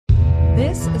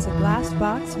This is a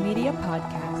Glassbox Media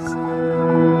Podcast.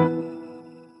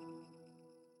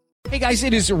 Hey guys,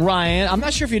 it is Ryan. I'm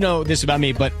not sure if you know this about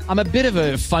me, but I'm a bit of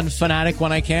a fun fanatic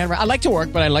when I can. I like to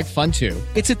work, but I like fun too.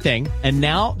 It's a thing. And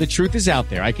now the truth is out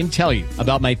there. I can tell you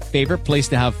about my favorite place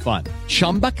to have fun.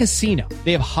 Chumba Casino.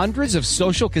 They have hundreds of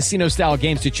social casino style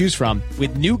games to choose from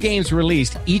with new games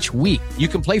released each week. You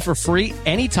can play for free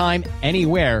anytime,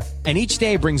 anywhere. And each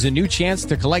day brings a new chance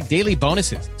to collect daily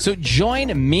bonuses. So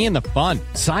join me in the fun.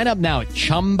 Sign up now at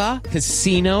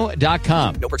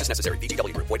ChumbaCasino.com. No purchase necessary.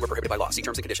 VGW Group. Void where prohibited by law. See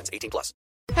terms and conditions. 18+.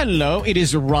 Hello, it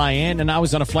is Ryan, and I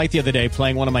was on a flight the other day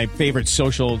playing one of my favorite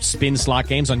social spin slot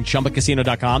games on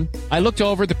ChumbaCasino.com. I looked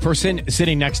over at the person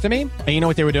sitting next to me, and you know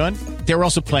what they were doing? They were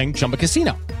also playing Chumba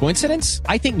Casino. Coincidence?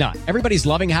 I think not. Everybody's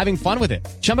loving having fun with it.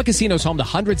 Chumba Casino is home to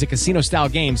hundreds of casino-style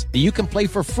games that you can play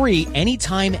for free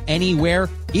anytime, anywhere,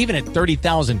 even at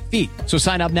 30,000 feet. So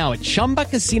sign up now at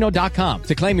ChumbaCasino.com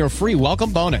to claim your free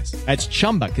welcome bonus. That's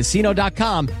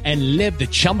ChumbaCasino.com and live the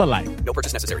Chumba life. No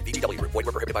purchase necessary. VGW Group. Void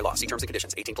where prohibited by law. See terms and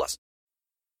conditions. 18+.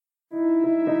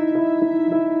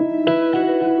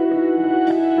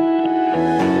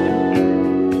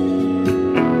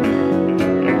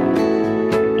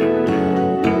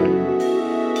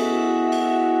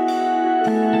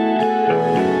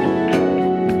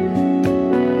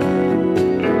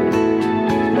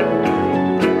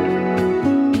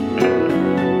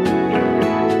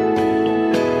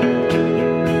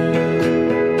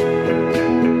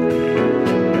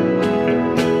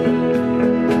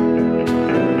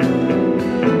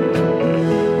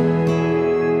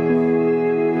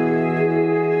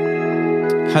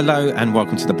 Hello and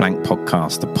welcome to the Blank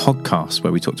Podcast, the podcast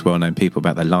where we talk to well-known people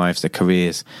about their lives, their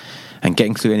careers, and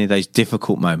getting through any of those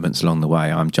difficult moments along the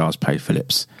way. I'm Giles Pay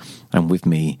Phillips, and with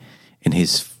me in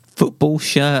his football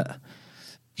shirt,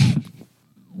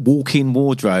 walk-in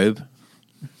wardrobe,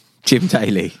 Jim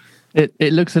Daly. It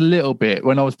looks a little bit,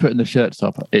 when I was putting the shirts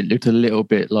up, it looked a little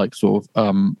bit like sort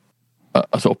of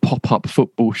a sort of pop-up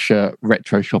football shirt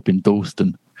retro shop in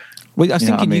Dalston. Well, I was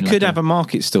thinking you could like have a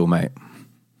market stall, mate.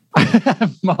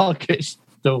 Market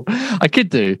stall. I could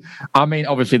do. I mean,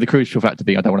 obviously, the crucial factor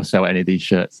being I don't want to sell any of these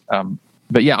shirts.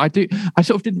 But yeah, I do. I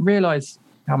sort of didn't realise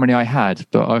how many I had,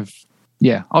 but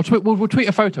we'll tweet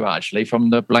a photo out actually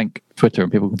from the Blank Twitter,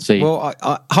 and people can see. Well,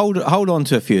 I hold on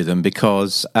to a few of them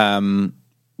because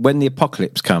when the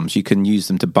apocalypse comes, you can use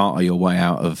them to barter your way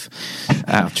out of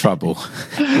trouble.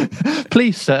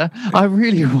 Please, sir, I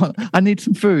need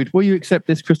some food. Will you accept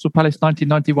this Crystal Palace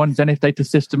 1991 Zenith Data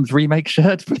Systems remake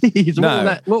shirt, please?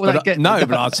 What will that get? No,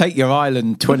 but I'll take your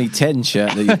Ireland 2010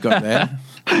 shirt that you've got there.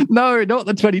 No, not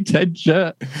the 2010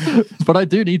 shirt. But I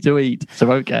do need to eat,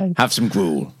 so okay. Have some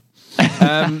gruel.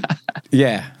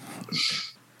 Yeah.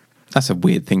 That's a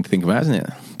weird thing to think about, isn't it?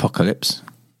 Apocalypse.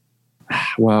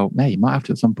 Well, you might have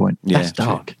to at some point. Yeah, that's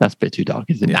dark. true. That's a bit too dark,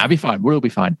 isn't it? Yeah. Nah, be fine. We'll be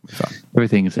fine.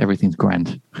 Everything's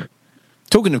grand.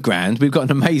 Talking of grand, we've got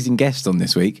an amazing guest on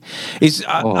this week.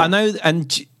 I know,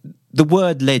 and the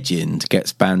word legend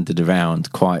gets banded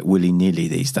around quite willy-nilly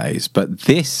these days, but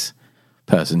this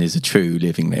person is a true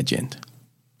living legend.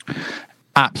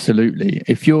 Absolutely.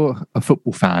 If you're a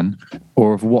football fan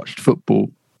or have watched football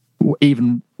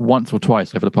even once or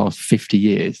twice over the past 50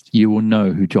 years, you will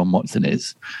know who John Motson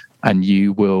is. And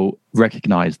you will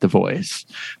recognise the voice.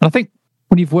 And I think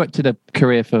when you've worked in a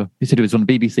career you said it was on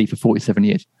the BBC for 47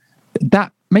 years,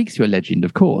 that makes you a legend,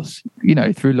 of course,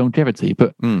 through longevity.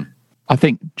 But I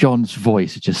think John's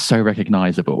voice is just so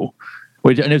recognisable.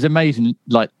 And it was amazing,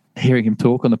 like, hearing him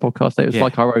talk on the podcast. It was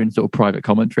like our own sort of private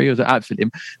commentary. It was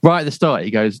absolutely... Right at the start, he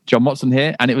goes, John Motson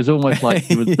here. And it was almost like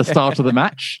it was the start of the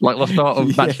match, like the start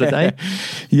of match of the day.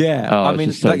 Yeah. I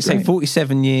mean, so like you say,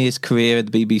 47 years career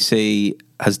at the BBC,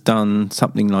 has done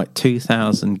something like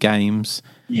 2,000 games.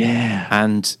 Yeah.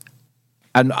 And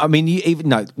I mean,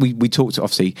 we talked,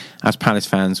 obviously, as Palace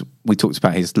fans, we talked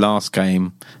about his last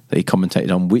game that he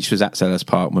commentated on, which was at Selhurst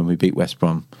Park when we beat West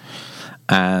Brom.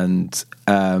 And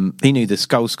he knew the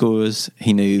goal scorers.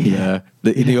 He knew he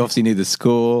obviously knew the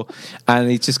score,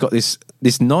 and he's just got this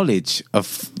knowledge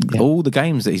of all the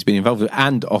games that he's been involved with,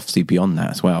 and obviously beyond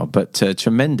that as well. But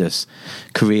tremendous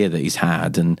career that he's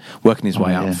had, and working his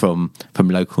way up from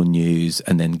local news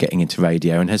and then getting into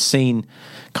radio, and has seen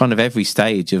kind of every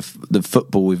stage of the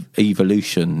football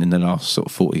evolution in the last sort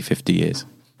of 40, 50 years.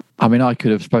 I mean, I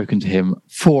could have spoken to him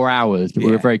 4 hours, but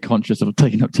we were very conscious of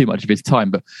taking up too much of his time.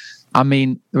 But I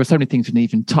mean, there were so many things we didn't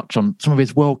even touch on. Some of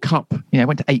his World Cup,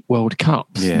 went to 8 World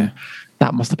Cups. Yeah.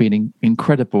 That must have been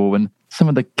incredible. And some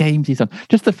of the games he's done,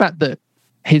 just the fact that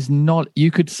his knowledge,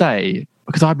 you could say,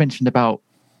 because I mentioned about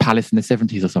Palace in the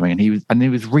 70s or something, and he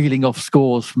was reeling off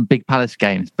scores from big Palace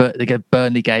games, but they get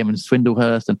Burnley game and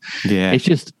Swindlehurst, and it's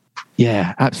just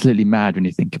absolutely mad when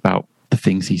you think about the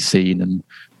things he's seen and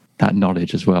that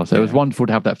knowledge as well. So it was wonderful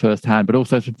to have that firsthand, but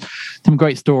also some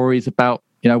great stories about,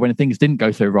 you know, when things didn't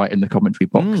go so right in the commentary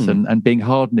box and being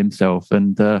hard on himself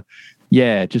and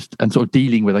and sort of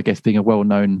dealing with, I guess, being a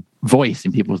well-known voice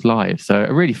in people's lives. So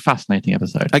a really fascinating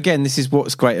episode. Again, this is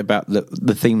what's great about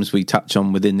the themes we touch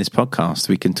on within this podcast.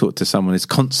 We can talk to someone as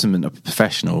consummate a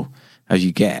professional as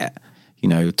you get, you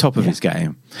know, top of his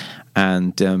game.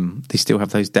 And they still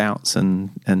have those doubts and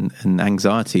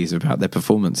anxieties about their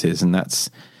performances. And that's,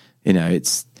 you know,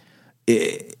 it's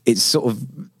sort of,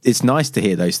 it's nice to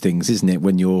hear those things, isn't it?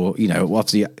 When you're, you know,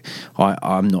 obviously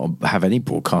I'm not have any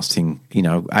broadcasting, you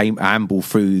know, I amble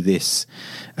through this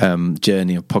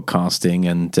journey of podcasting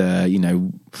and, you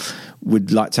know,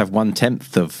 would like to have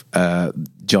 1/10 of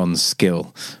John's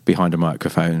skill behind a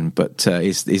microphone. But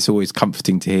it's always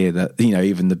comforting to hear that, you know,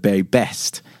 even the very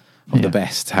best of the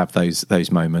best have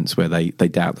those moments where they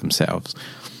doubt themselves.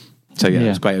 So it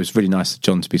was great. It was really nice of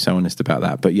John to be so honest about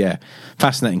that. But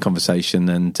fascinating conversation.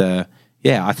 And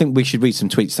I think we should read some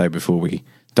tweets though before we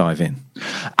dive in.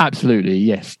 Absolutely,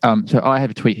 yes. So I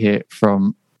have a tweet here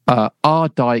from R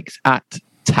Dykes at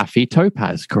Taffy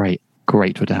Topaz. Great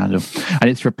Twitter handle. And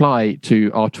it's a reply to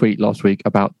our tweet last week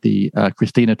about the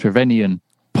Christina Trevenian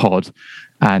pod.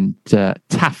 And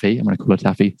Taffy, I'm going to call her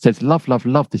Taffy, says, love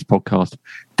this podcast.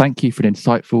 Thank you for an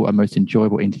insightful and most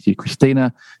enjoyable interview,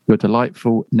 Christina. Your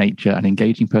delightful nature and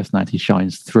engaging personality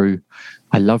shines through.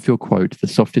 I love your quote, the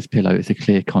softest pillow is a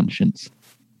clear conscience.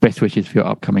 Best wishes for your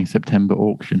upcoming September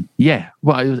auction. Yeah,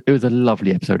 well, it was a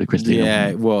lovely episode of Christina. Yeah,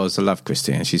 it was. I love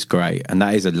Christina. She's great. And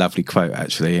that is a lovely quote,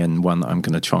 actually, and one that I'm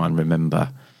going to try and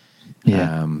remember.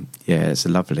 Yeah. It's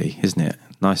lovely, isn't it?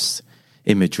 Nice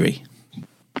imagery.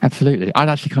 Absolutely. I'd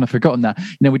actually kind of forgotten that.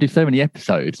 You know, we do so many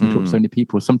episodes and talk to so many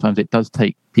people. Sometimes it does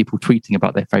take people tweeting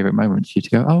about their favourite moments you to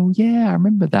go, oh, yeah, I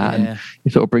remember that. Yeah. And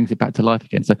it sort of brings it back to life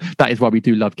again. So that is why we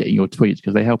do love getting your tweets,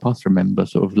 because they help us remember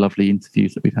sort of lovely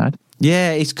interviews that we've had.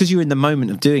 Yeah, it's because you're in the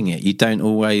moment of doing it. You don't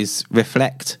always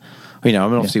reflect. You know, I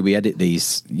mean, obviously we edit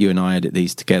these, you and I edit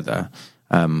these together.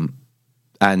 And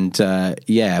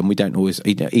we don't always,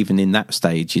 you know, even in that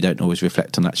stage, you don't always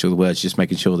reflect on actual words, just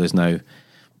making sure there's no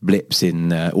blips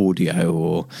in audio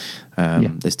or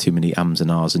there's too many ums and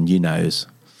ahs and you-knows,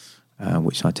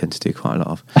 which I tend to do quite a lot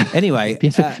of. Anyway.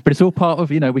 But it's all part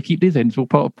of, you know, we keep these in, it's all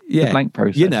part of the blank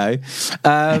process. You know.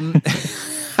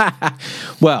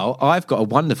 Well, I've got a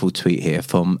wonderful tweet here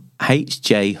from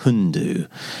HJ Hundu,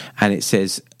 and it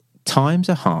says, times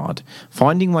are hard.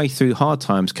 Finding way through hard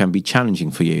times can be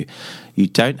challenging for you. You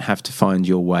don't have to find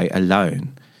your way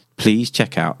alone. Please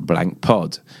check out Blank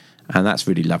Pod. And that's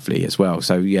really lovely as well.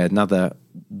 So, another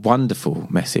wonderful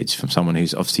message from someone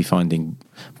who's obviously finding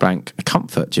Blank a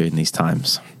comfort during these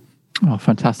times. Oh,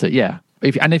 fantastic. Yeah.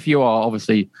 If you are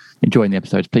obviously enjoying the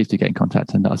episodes, please do get in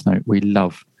contact and let us know. We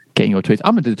love getting your tweets.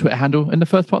 I'm going to do the Twitter handle in the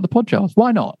first part of the podcast.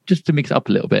 Why not? Just to mix it up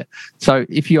a little bit. So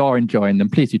if you are enjoying them,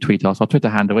 please do tweet us. Our Twitter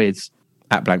handle is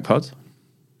at Blank Pod.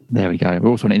 There we go. We're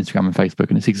also on Instagram and Facebook,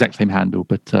 and it's the exact same handle.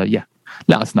 But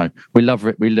let us know. We love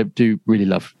it. We do really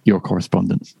love your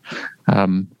correspondence.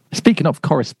 Speaking of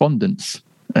correspondence,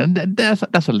 and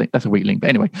that's a link. That's a weak link. But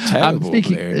anyway,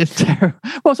 it's terrible.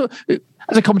 Well, so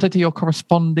as a commentator, you're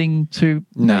corresponding to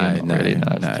no,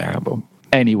 it's terrible.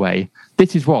 Anyway,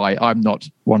 this is why I'm not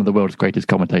one of the world's greatest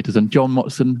commentators, and John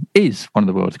Motson is one of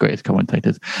the world's greatest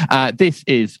commentators. This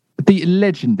is the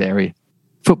legendary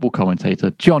football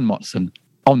commentator John Motson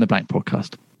on the Blank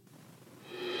Podcast.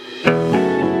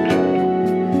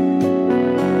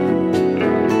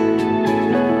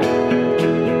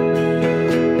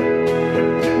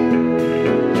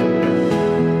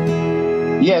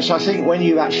 Yes, I think when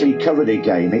you actually covered a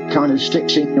game, it kind of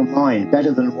sticks in your mind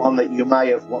better than one that you may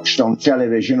have watched on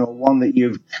television or one that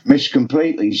you've missed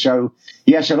completely. So,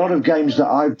 yes, a lot of games that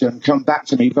I've done come back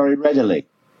to me very readily.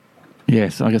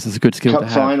 Yes, I guess it's a good skill to have.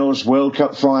 Cup finals, World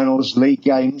Cup finals, league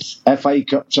games, FA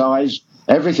Cup ties,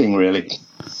 everything really.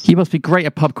 You must be great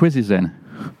at pub quizzes then.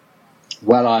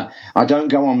 Well, I don't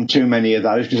go on too many of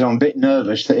those because I'm a bit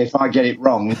nervous that if I get it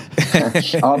wrong,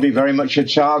 I'll be very much a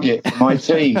target for my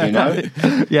team, you know?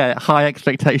 Yeah, high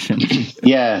expectations.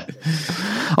 Yeah.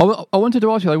 I wanted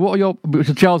to ask you, what are your...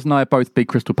 Because Giles and I are both big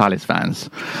Crystal Palace fans.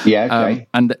 Yeah, okay.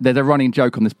 And there's a running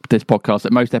joke on this podcast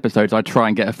that most episodes I try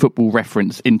and get a football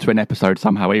reference into an episode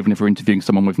somehow, even if we're interviewing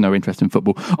someone with no interest in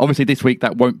football. Obviously, this week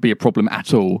that won't be a problem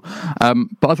at all.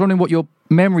 But I was wondering what your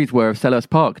memories were of Selhurst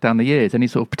Park down the years. Any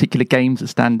sort of particular games that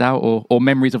stand out or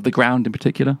memories of the ground in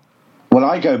particular? Well,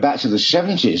 I go back to the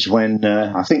 70s when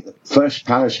I think the first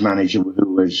Palace manager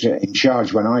who was in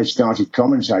charge when I started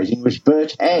commentating was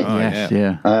Bert Head. Oh, Yes,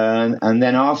 yeah. And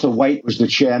then Arthur Waite was the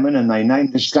chairman, and they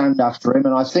named the stand after him.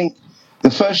 And I think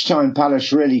the first time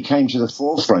Palace really came to the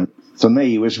forefront for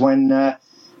me was when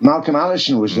Malcolm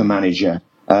Allison was the manager.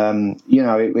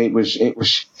 It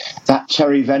was that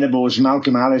Terry Venables,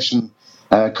 Malcolm Allison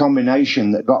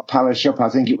combination that got Palace up. I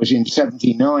think it was in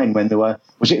 '79 when there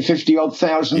was it 50-odd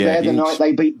thousand there the night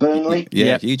they beat Burnley?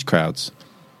 Yeah, huge crowds.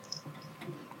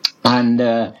 And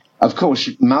of course,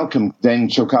 Malcolm then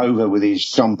took over with his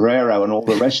sombrero and all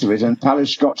the rest of it, and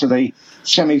Palace got to the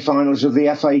semi-finals of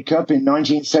the FA Cup in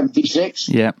 1976.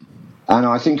 Yeah. And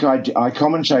I think I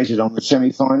commentated on the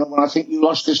semi-final, and I think you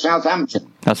lost to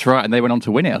Southampton. That's right, and they went on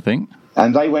to win it, I think.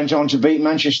 And they went on to beat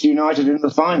Manchester United in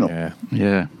the final.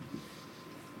 Yeah.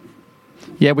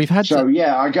 Yeah, we've had... So,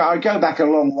 I go back a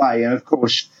long way, and of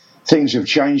course, things have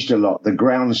changed a lot. The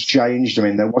ground's changed. I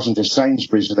mean, there wasn't a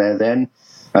Sainsbury's there then.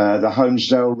 The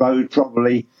Holmesdale Road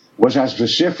probably was as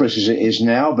vociferous as it is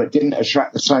now, but didn't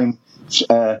attract the same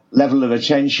level of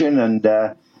attention. And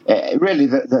really,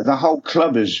 the whole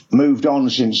club has moved on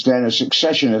since then. A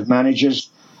succession of managers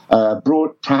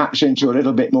brought perhaps into a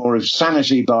little bit more of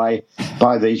sanity by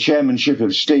the chairmanship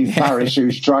of Steve Parris,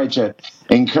 who's tried to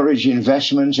encourage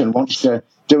investment and wants to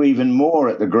do even more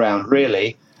at the ground,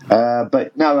 really.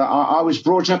 But no, I was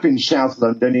brought up in South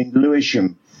London, in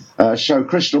Lewisham. So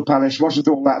Crystal Palace wasn't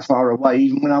all that far away,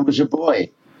 even when I was a boy.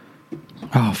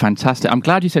 Oh, fantastic. I'm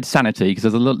glad you said sanity, because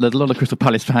there's a lot of Crystal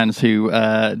Palace fans who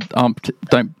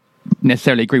don't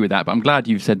necessarily agree with that, but I'm glad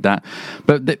you've said that.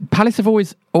 But Palace have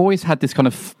always had this kind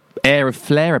of air of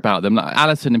flair about them. Like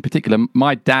Allison in particular,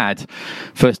 my dad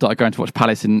first started going to watch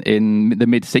Palace in the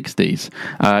mid-60s,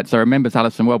 so I remember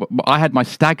Allison well. But I had my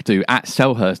stag do at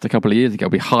Selhurst a couple of years ago.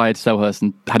 We hired Selhurst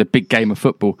and had a big game of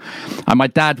football, and my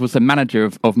dad was the manager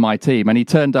of my team, and he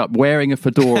turned up wearing a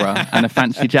fedora and a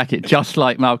fancy jacket, just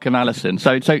like Malcolm Allison.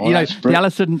 So the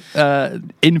Allison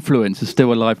influence is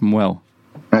still alive and well.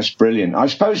 That's brilliant. I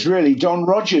suppose really Don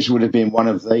Rogers would have been one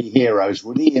of the heroes,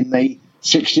 would he, in the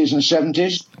 60s and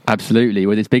 70s? Absolutely,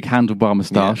 with his big handlebar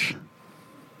moustache. Yeah.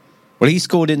 Well, he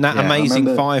scored in that amazing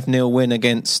 5-0 win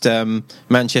against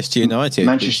Manchester United.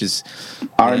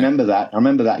 I remember that. I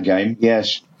remember that game,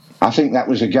 yes. I think that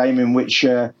was a game in which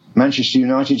Manchester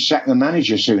United sacked the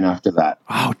manager soon after that.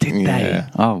 Oh, did they?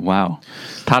 Oh, wow.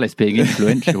 Palace being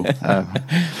influential.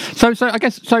 So I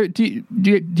guess, do you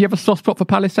have a soft spot for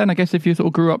Palace then, I guess, if you sort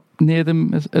of grew up near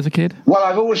them as a kid? Well,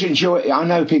 I've always enjoyed it. I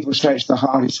know people say it's the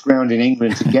hardest ground in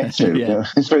England to get to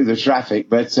through the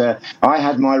traffic, but I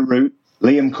had my route,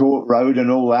 Liam Court Road and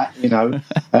all that,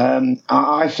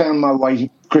 I found my way to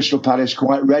Crystal Palace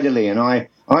quite readily, and I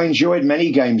enjoyed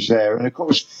many games there. And, of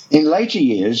course, in later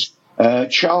years,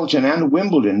 Charlton and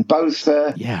Wimbledon both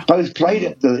played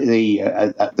at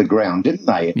the ground, didn't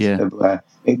they?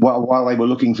 While they were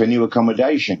looking for new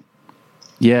accommodation.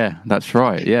 Yeah, that's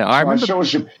right. Yeah, I remember.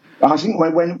 I think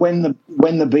when the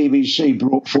BBC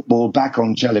brought football back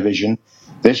on television,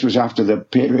 this was after the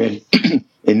period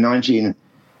in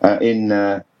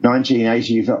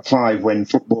 1985 when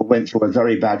football went through a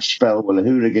very bad spell with the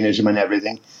hooliganism and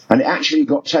everything, and it actually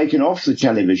got taken off the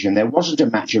television. There wasn't a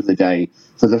match of the day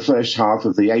for the first half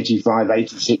of the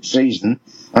 85-86 season,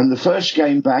 and the first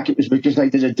game back, it was because they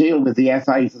did a deal with the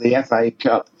FA for the FA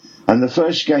Cup, and the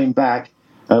first game back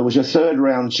was a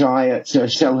third-round tie at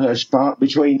Selhurst Park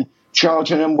between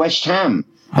Charlton and West Ham,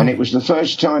 and it was the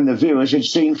first time the viewers had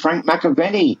seen Frank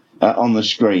McAvenny on the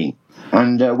screen.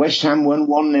 And West Ham won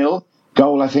 1-0,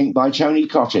 goal, I think, by Tony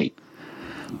Cottee.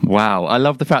 Wow. I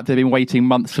love the fact they've been waiting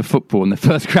months for football, and the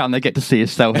first ground they get to see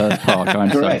is Selhurst Park.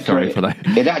 I'm so sorry for that.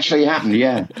 It actually happened,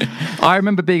 yeah. I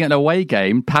remember being at an away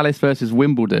game, Palace versus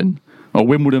Wimbledon, or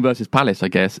Wimbledon versus Palace, I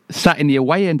guess, sat in the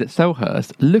away end at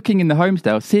Selhurst, looking in the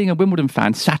Homesdale, seeing a Wimbledon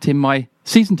fan sat in my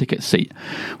season ticket seat,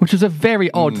 which was a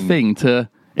very odd thing to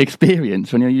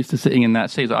experience when you're used to sitting in that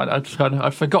seat.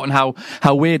 I've forgotten how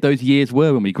weird those years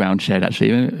were when we ground shared,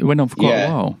 actually. It went on for quite a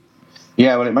while.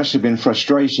 Yeah, well, it must have been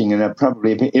frustrating and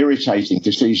probably a bit irritating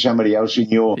to see somebody else in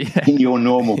your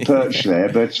normal perch there.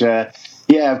 But,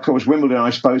 of course, Wimbledon,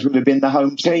 I suppose, would have been the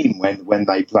home team when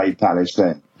they played Palace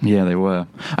then. Yeah, they were.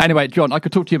 Anyway, John, I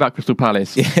could talk to you about Crystal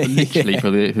Palace literally for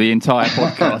the entire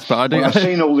podcast, but I've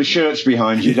seen all the shirts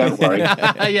behind you. Don't worry.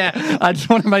 Yeah, I just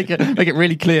want to make it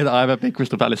really clear that I'm a big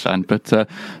Crystal Palace fan. But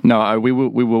no, we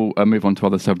will move on to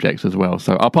other subjects as well.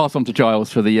 So I'll pass on to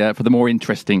Giles for the more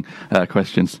interesting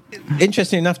questions.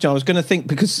 Interesting enough, John, I was going to think,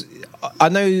 because I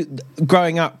know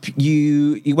growing up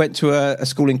you went to a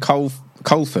school in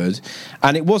Colford,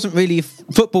 and it wasn't really,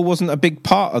 football wasn't a big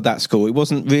part of that school. It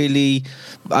wasn't really,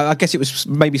 I guess it was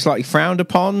maybe slightly frowned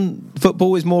upon.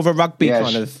 Football is more of a rugby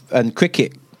kind of, and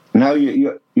cricket. No,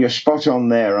 you're spot on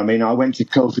there. I mean, I went to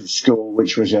Colford School,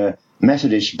 which was a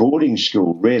Methodist boarding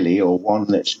school, really, or one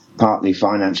that's partly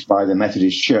financed by the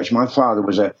Methodist Church. My father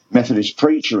was a Methodist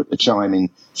preacher at the time in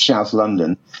South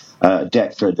London,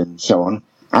 Deptford and so on.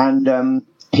 And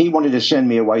he wanted to send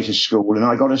me away to school, and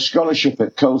I got a scholarship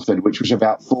at Colford, which was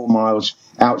about 4 miles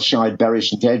outside Bury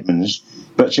St Edmunds.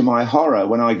 But to my horror,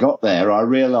 when I got there, I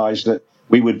realised that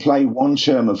we would play one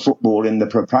term of football in the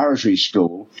preparatory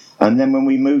school, and then when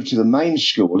we moved to the main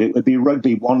school, it would be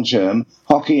rugby one term,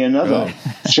 hockey another.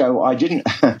 So I didn't,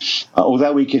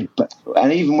 although we could,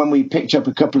 and even when we picked up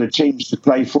a couple of teams to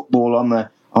play football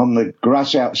on the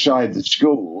grass outside the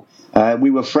school,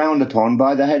 we were frowned upon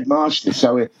by the headmaster.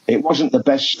 So it wasn't the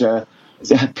best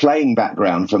playing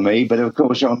background for me. But of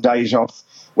course, on days off,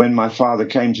 when my father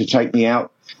came to take me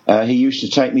out, he used to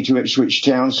take me to Ipswich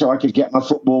Town so I could get my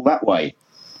football that way.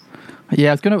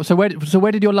 Yeah, I was gonna. So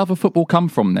where did your love of football come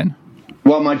from then?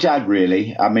 Well, my dad,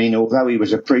 really. I mean, although he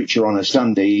was a preacher on a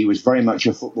Sunday, he was very much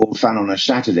a football fan on a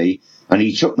Saturday, and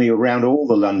he took me around all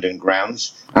the London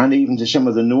grounds and even to some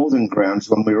of the northern grounds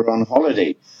when we were on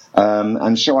holiday.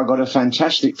 And so I got a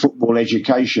fantastic football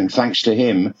education thanks to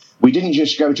him. We didn't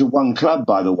just go to one club,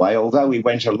 by the way, although we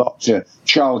went a lot to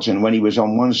Charlton when he was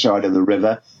on one side of the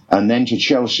river and then to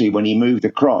Chelsea when he moved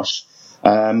across.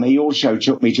 He also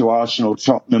took me to Arsenal,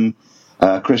 Tottenham,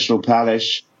 Crystal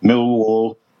Palace,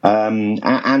 Millwall,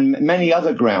 and many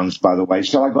other grounds, by the way.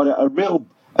 So I got a real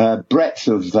breadth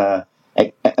of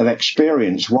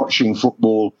experience watching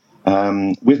football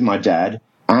with my dad.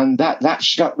 And that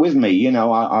stuck with me. You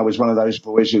know, I was one of those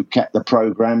boys who kept the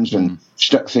programmes and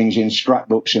stuck things in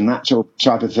scrapbooks and that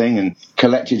type of thing and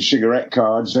collected cigarette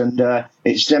cards. And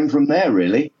it stemmed from there,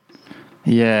 really.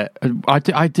 Yeah, I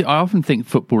often think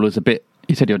football is a bit,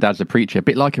 you said your dad's a preacher, a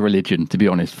bit like a religion, to be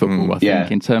honest, football, I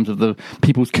think, in terms of the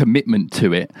people's commitment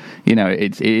to it. You know,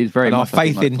 it is very and much... our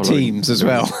faith in teams as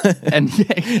well. And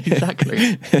yeah,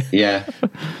 exactly. Yeah.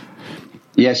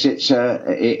 Yes,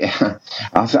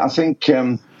 I think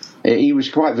he was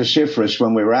quite vociferous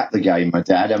when we were at the game, my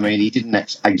dad. I mean, he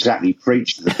didn't exactly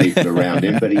preach to the people around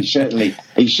him, but he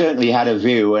certainly had a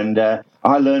view. And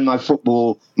I learned my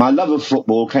love of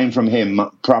football came from him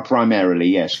primarily.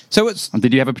 Yes. And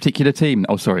did you have a particular team?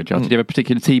 Oh, sorry, Giles. Did you have a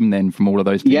particular team then from all of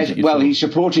those teams? Yes. Well, he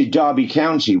supported Derby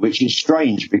County, which is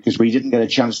strange because we didn't get a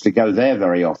chance to go there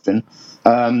very often.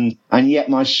 And yet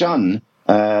my son,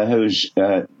 who's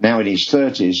now in his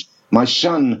 30s, my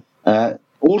son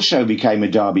also became a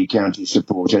Derby County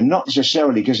supporter, not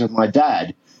necessarily because of my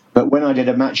dad, but when I did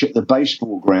a match at the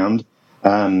baseball ground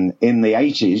in the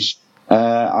 80s,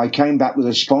 I came back with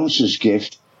a sponsor's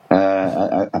gift,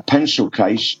 a pencil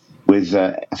case with,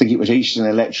 I think it was Eastern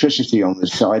Electricity on the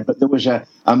side, but there was a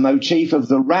motif of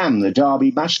the ram, the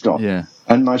Derby mascot. Yeah.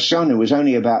 And my son, who was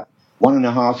only about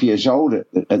 1.5 years old at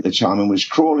the time and was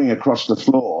crawling across the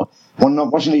floor,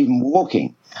 wasn't even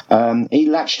walking. He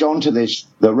latched onto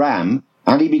the ram,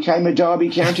 and he became a Derby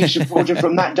County supporter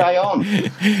from that day on.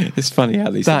 It's funny how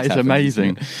these that things is happen,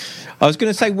 amazing. I was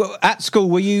going to say, well, at school,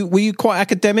 were you quite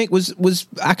academic? Was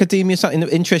academia something that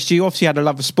interested you? Obviously, you had a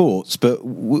love of sports, but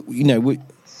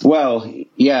Well,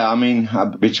 yeah, I mean,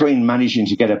 between managing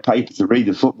to get a paper to read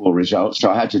the football results,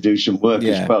 I had to do some work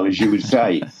as well, as you would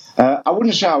say. I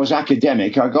wouldn't say I was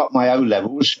academic. I got my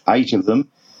O-levels, 8 of them.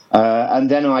 And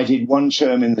then I did one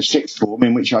term in the 6th form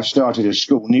in which I started a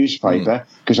school newspaper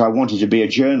because I wanted to be a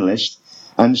journalist.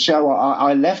 And so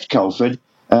I left Colford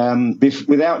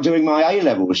without doing my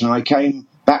A-levels, and I came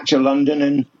back to London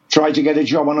and tried to get a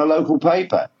job on a local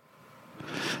paper.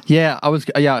 So I was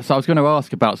going to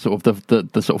ask about sort of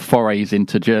the sort of forays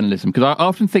into journalism, because I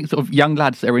often think sort of young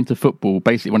lads that are into football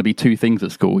basically want to be two things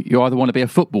at school. You either want to be a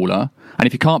footballer, and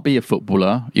if you can't be a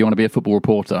footballer, you want to be a football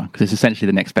reporter, because it's essentially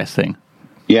the next best thing.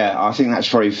 Yeah, I think that's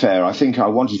very fair. I think I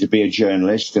wanted to be a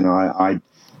journalist, and I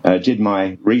did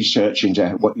my research into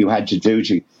what you had to do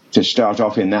to start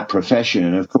off in that profession.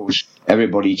 And of course,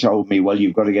 everybody told me, well,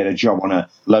 you've got to get a job on a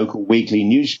local weekly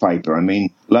newspaper. I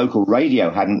mean, local radio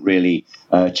hadn't really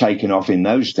taken off in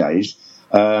those days.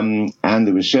 And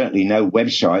there was certainly no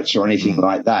websites or anything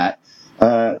like that.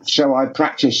 So I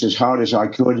practiced as hard as I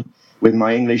could with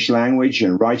my English language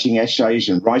and writing essays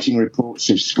and writing reports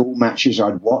of school matches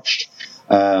I'd watched,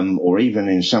 or even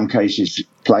in some cases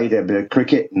played a bit of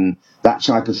cricket and that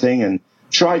type of thing, and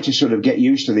tried to sort of get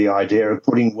used to the idea of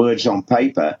putting words on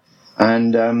paper.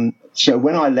 And so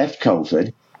when I left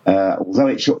Colford, although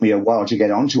it took me a while to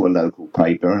get onto a local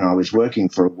paper, and I was working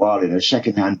for a while in a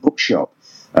second-hand bookshop,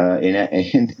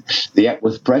 in the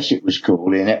Epworth Press, it was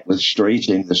called, in Epworth Street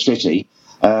in the city.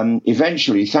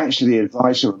 Eventually, thanks to the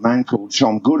advice of a man called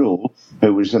Tom Goodall,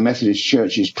 who was the Methodist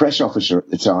Church's press officer at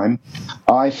the time,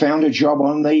 I found a job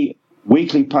on the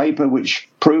weekly paper, which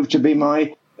proved to be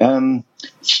my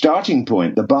starting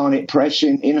point, the Barnet Press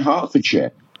in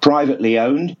Hertfordshire, privately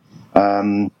owned,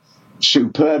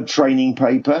 superb training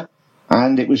paper.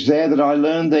 And it was there that I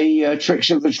learned the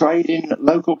tricks of the trade in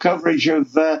local coverage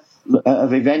of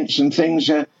events and things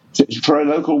for a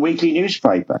local weekly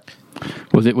newspaper.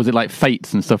 Was it like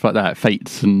fates and stuff like that?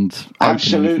 Fates and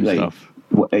absolutely. And stuff?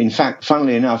 In fact,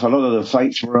 funnily enough, a lot of the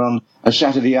fates were on a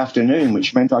Saturday afternoon,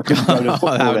 which meant I couldn't go to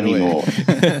football anymore.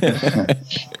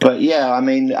 But yeah, I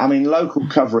mean, local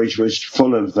coverage was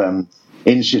full of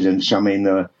incidents. I mean,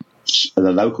 the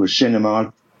local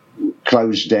cinema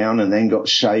closed down and then got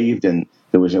saved, and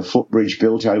there was a footbridge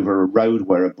built over a road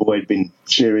where a boy had been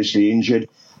seriously injured.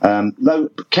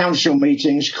 Council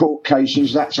meetings, court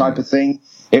cases, that type of thing.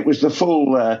 It was the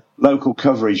full local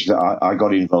coverage that I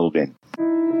got involved in.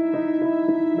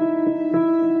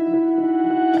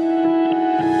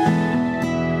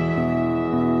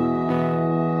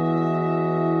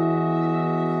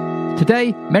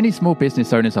 Today, many small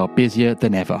business owners are busier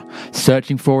than ever.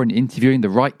 Searching for and interviewing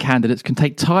the right candidates can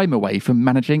take time away from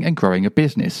managing and growing a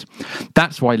business.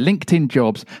 That's why LinkedIn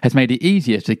Jobs has made it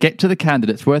easier to get to the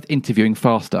candidates worth interviewing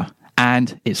faster.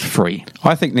 And it's free.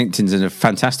 I think LinkedIn's a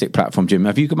fantastic platform, Jim.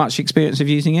 Have you got much experience of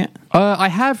using it? I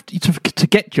have to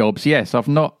get jobs, yes. I've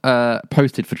not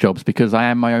posted for jobs because I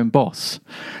am my own boss.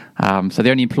 So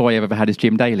the only employee I've ever had is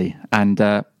Jim Daly.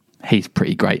 And he's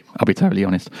pretty great, I'll be totally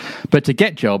honest. But to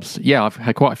get jobs, yeah, I've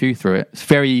had quite a few through it. It's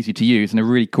very easy to use and a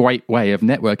really great way of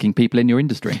networking people in your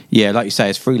industry. Yeah, like you say,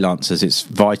 as freelancers, it's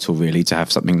vital really to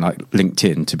have something like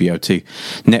LinkedIn to be able to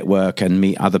network and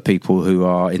meet other people who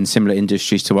are in similar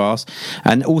industries to ours.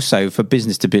 And also for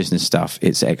business-to-business stuff,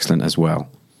 it's excellent as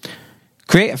well.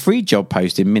 Create a free job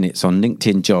post in minutes on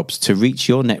LinkedIn Jobs to reach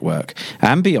your network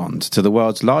and beyond to the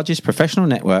world's largest professional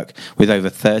network with over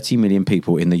 30 million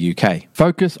people in the UK.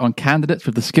 Focus on candidates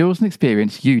with the skills and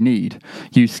experience you need.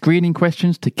 Use screening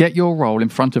questions to get your role in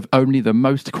front of only the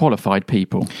most qualified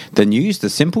people. Then use the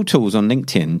simple tools on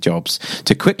LinkedIn Jobs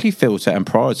to quickly filter and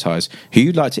prioritise who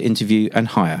you'd like to interview and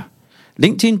hire.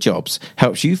 LinkedIn Jobs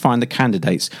helps you find the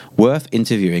candidates worth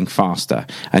interviewing faster,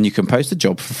 and you can post a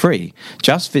job for free.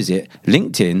 Just visit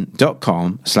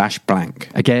linkedin.com/blank.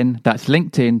 Again, that's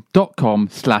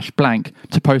linkedin.com/blank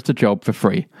to post a job for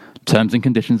free. Terms and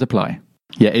conditions apply.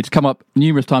 Yeah, it's come up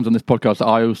numerous times on this podcast that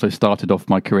I also started off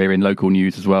my career in local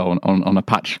news as well on a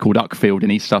patch called Uckfield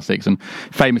in East Sussex, and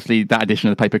famously that edition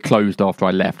of the paper closed after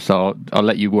I left, so I'll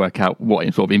let you work out what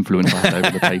sort of influence I had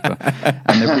over the paper.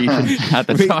 And the reason at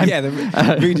the time... Yeah,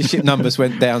 the readership numbers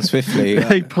went down swiftly.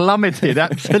 They plummeted,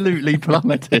 absolutely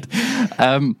plummeted.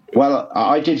 Well,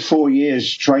 I did 4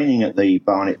 years training at the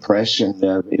Barnet Press and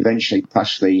eventually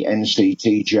passed the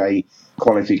NCTJ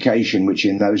qualification, which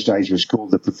in those days was called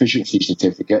the Proficiency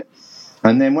Certificate.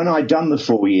 And then when I'd done the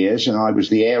 4 years and I was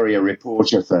the area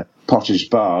reporter for Potter's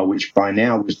Bar, which by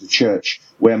now was the church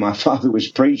where my father was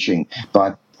preaching,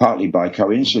 partly by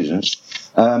coincidence.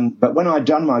 But when I'd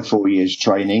done my 4 years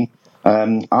training,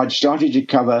 I'd started to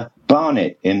cover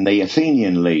Barnet in the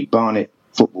Athenian League, Barnet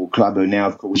Football Club, who now,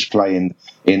 of course, play in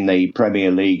the Premier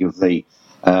League of the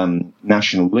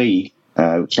National League.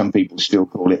 Some people still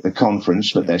call it the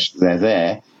conference, but they're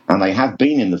there, and they have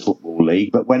been in the Football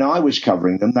League. But when I was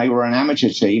covering them, they were an amateur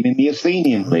team in the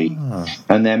Athenian League,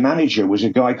 and their manager was a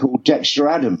guy called Dexter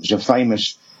Adams, a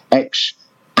famous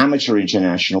ex-amateur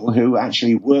international who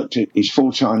actually worked at his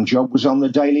full-time job was on the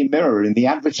Daily Mirror in the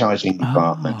advertising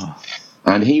department.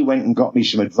 And he went and got me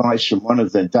some advice from one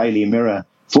of the Daily Mirror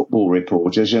football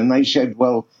reporters, and they said,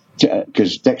 well,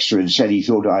 because Dexter had said he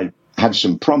thought I had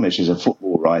some promise as a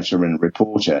football writer and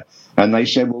reporter, and they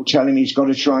said, well, tell him he's got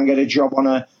to try and get a job on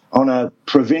a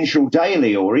provincial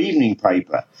daily or evening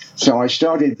paper. So I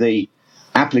started the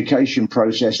application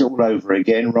process all over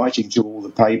again, writing to all the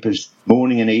papers,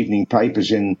 morning and evening papers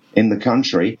in the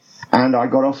country, and I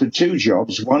got offered 2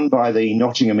 jobs, one by the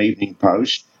Nottingham Evening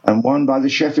Post and one by the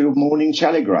Sheffield Morning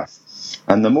Telegraph.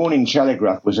 And the Morning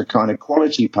Telegraph was a kind of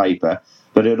quality paper,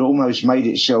 but it almost made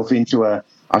itself into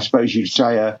I suppose you'd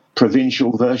say, a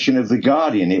provincial version of The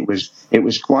Guardian. It was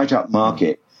quite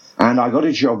upmarket. And I got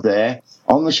a job there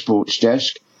on the sports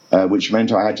desk, which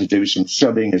meant I had to do some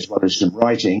subbing as well as some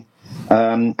writing.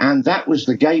 And that was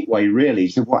the gateway, really,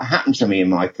 to what happened to me in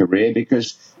my career,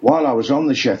 because while I was on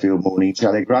the Sheffield Morning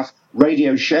Telegraph,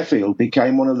 Radio Sheffield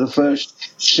became one of the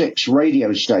first 6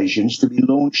 radio stations to be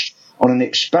launched on an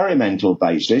experimental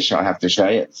basis, I have to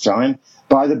say, at the time,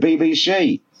 by the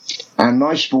BBC. And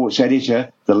my sports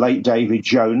editor, the late David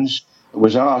Jones,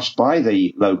 was asked by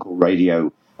the local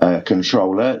radio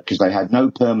controller, because they had no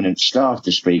permanent staff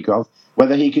to speak of,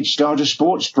 whether he could start a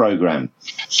sports programme.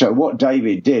 So what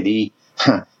David did, he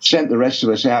sent the rest of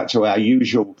us out to our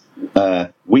usual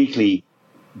weekly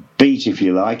beat, if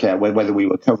you like, whether we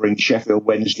were covering Sheffield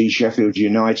Wednesday, Sheffield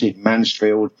United,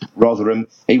 Mansfield, Rotherham.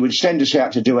 He would send us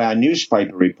out to do our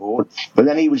newspaper report, but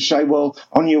then he would say, well,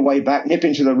 on your way back, nip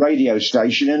into the radio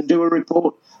station and do a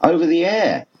report over the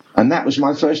air. And that was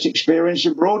my first experience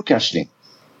of broadcasting.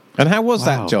 And how was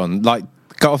that, John? Like,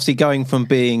 obviously going from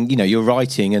being, you're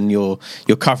writing and you're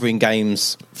covering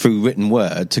games through written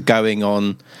word to going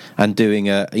on and doing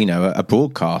a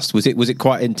broadcast. Was it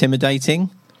quite intimidating?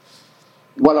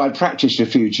 Well, I practiced a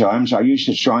few times. I used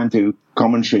to try and do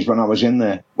commentaries when I was in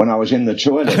the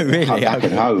toilet. Oh, really? Back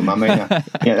at home. I mean,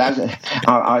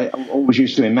 I always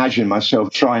used to imagine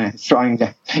myself trying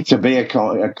to be a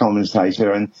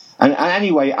commentator. And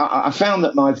anyway, I found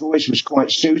that my voice was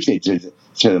quite suited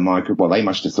to the microphone. Well, they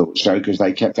must have thought so, because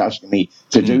they kept asking me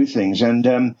to do things.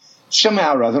 And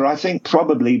somehow or other, I think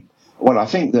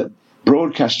that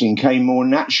broadcasting came more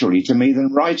naturally to me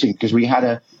than writing, because we had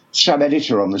a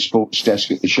sub-editor on the sports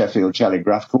desk at the Sheffield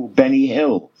Telegraph called Benny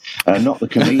Hill, not the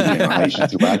comedian, I hasten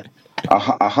to add,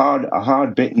 a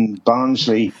hard-bitten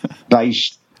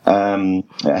Barnsley-based,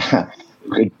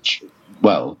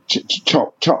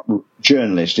 top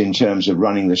journalist in terms of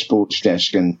running the sports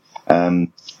desk, and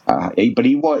but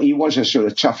he was a sort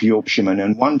of tough Yorkshireman.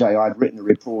 And one day I'd written a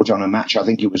report on a match, I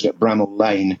think it was at Bramall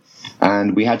Lane,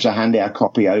 and we had to hand our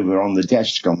copy over on the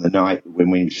desk on the night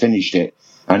when we finished it.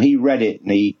 And he read it,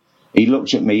 and he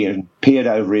looked at me and peered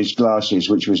over his glasses,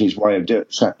 which was his way of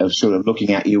sort of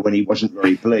looking at you when he wasn't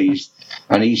very pleased.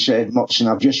 And he said,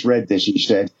 Motson, I've just read this. He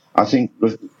said, I think,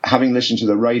 having listened to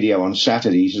the radio on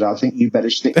Saturday, he said, I think you better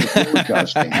stick to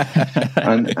broadcasting.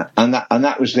 and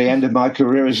that was the end of my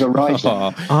career as a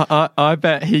writer. I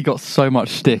bet he got so much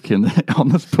stick on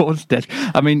the sports desk.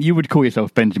 I mean, you would call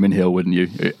yourself Benjamin Hill, wouldn't you,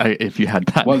 if you had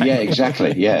that? Well, name? yeah,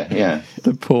 exactly. Yeah.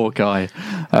 The poor guy.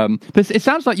 But it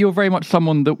sounds like you're very much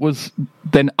someone that was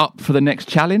then up for the next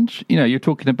challenge. You're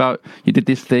talking about you did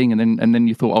this thing, and then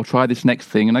you thought, I'll try this next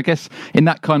thing. And I guess in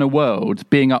that kind of world,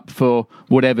 being up for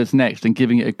whatever's next and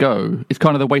giving it a go is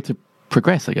kind of the way to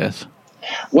progress, I guess.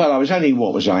 Well, I was only,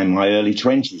 in my early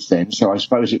 20s then, so I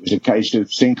suppose it was a case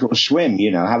of sink or swim,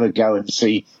 have a go and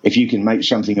see if you can make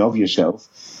something of yourself.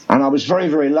 And I was very,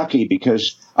 very lucky,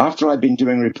 because after I'd been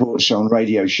doing reports on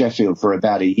Radio Sheffield for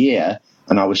about a year,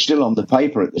 and I was still on the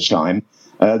paper at the time,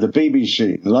 the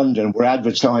BBC in London were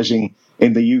advertising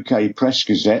in the UK Press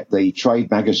Gazette, the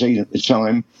trade magazine at the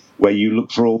time, where you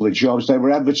look for all the jobs. They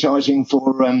were advertising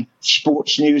for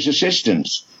sports news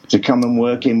assistants to come and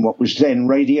work in what was then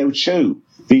Radio 2.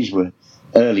 These were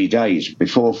early days,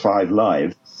 before 5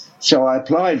 Live. So I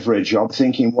applied for a job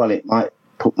thinking, well, it might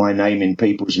put my name in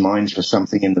people's minds for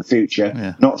something in the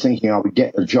future, not thinking I would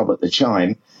get the job at the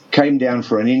time. Came down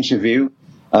for an interview,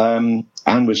 and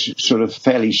was sort of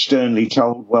fairly sternly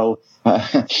told, well,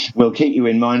 we'll keep you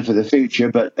in mind for the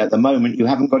future, but at the moment you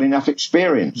haven't got enough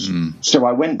experience. So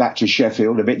I went back to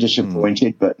Sheffield, a bit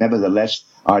disappointed, but nevertheless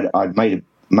I'd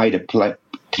made a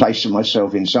place of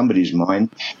myself in somebody's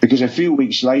mind, because a few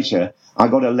weeks later I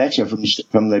got a letter from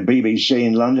the BBC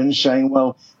in London saying,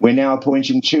 well, we're now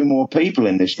appointing 2 more people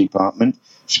in this department,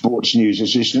 sports news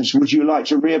assistants. Would you like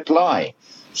to reapply?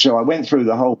 So I went through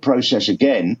the whole process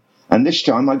again, and this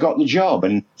time I got the job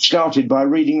and started by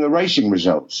reading the racing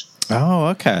results. Oh,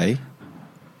 okay.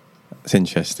 That's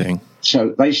interesting.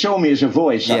 So they saw me as a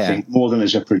voice, I think, more than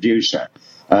as a producer.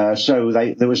 So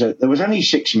there was only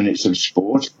 6 minutes of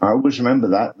sport. I always remember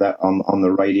that on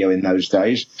the radio in those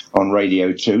days, on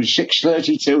Radio 2,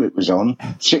 6:32 it was on,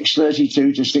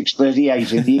 6:32 to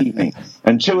 6:38 in the evening.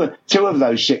 And two of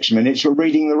those 6 minutes were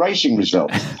reading the racing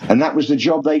results. And that was the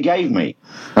job they gave me,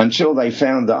 until they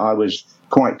found that I was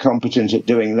quite competent at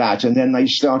doing that. And then they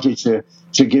started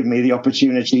to give me the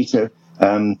opportunity to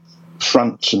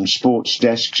front some sports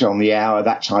desks on the hour,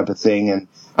 that type of thing.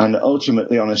 And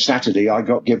ultimately, on a Saturday, I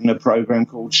got given a programme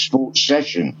called Sports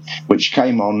Session, which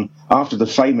came on after the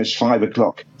famous 5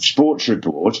 o'clock sports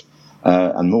report,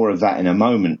 and more of that in a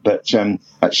moment. But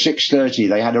at 6:30,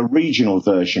 they had a regional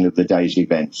version of the day's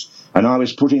events, and I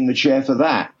was put in the chair for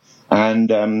that,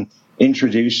 and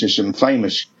introduced to some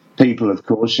famous people, of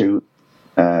course, who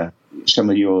some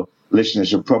of your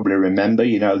listeners will probably remember,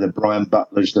 the Brian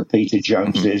Butlers, the Peter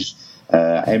Joneses,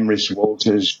 Emrys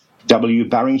Walters, W.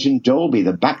 Barrington Dolby,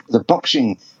 the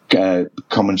boxing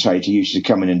commentator, used to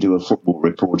come in and do a football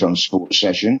report on Sports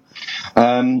Session.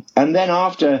 And then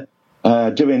after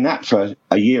doing that for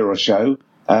a year or so,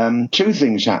 two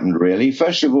things happened, really.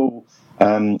 First of all,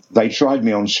 they tried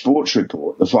me on Sports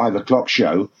Report, the 5 o'clock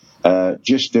show,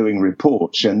 just doing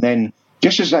reports. And then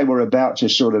just as they were about to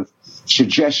sort of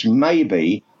suggest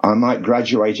maybe I might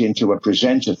graduate into a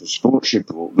presenter for Sports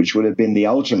Report, which would have been the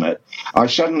ultimate, I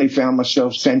suddenly found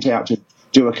myself sent out to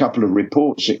do a couple of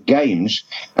reports at games.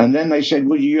 And then they said,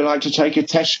 would you like to take a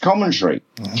test commentary?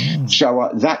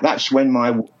 So that's when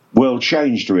my world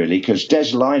changed, really, because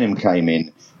Des Lynam came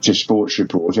in to Sports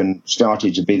Report and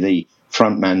started to be the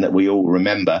front man that we all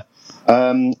remember.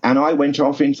 And I went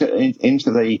off into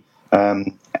the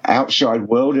outside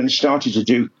world and started to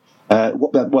do,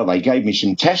 they gave me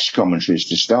some test commentaries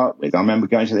to start with. I remember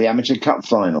going to the Amateur Cup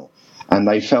final, and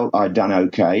they felt I'd done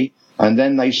okay. And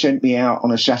then they sent me out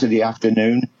on a Saturday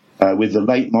afternoon with the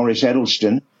late Maurice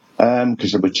Edelston,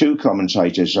 because there were two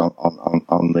commentators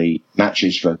on the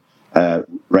matches for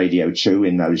Radio 2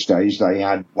 in those days. They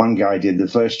had one guy did the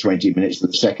first 20 minutes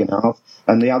of the second half,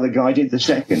 and the other guy did the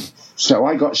second. So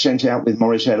I got sent out with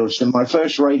Maurice Edelston. My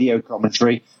first radio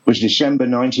commentary was December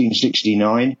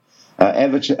 1969.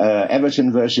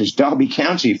 Everton versus Derby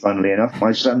County, funnily enough,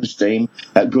 my son's team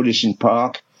at Goodison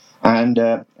Park. And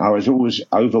I was always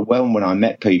overwhelmed when I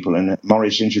met people, and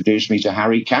Maurice introduced me to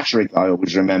Harry Catterick, I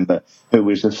always remember, who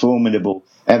was the formidable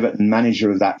Everton manager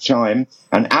of that time,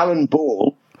 and Alan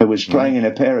Ball, who was playing in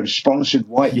a pair of sponsored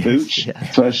white boots,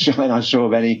 first sign I saw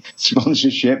of any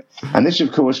sponsorship. And this,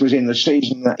 of course, was in the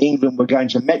season that England were going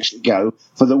to Mexico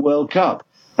for the World Cup.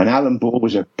 And Alan Ball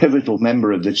was a pivotal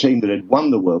member of the team that had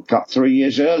won the World Cup 3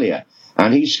 years earlier.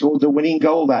 And he scored the winning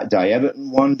goal that day.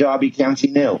 Everton won, Derby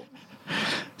County 0.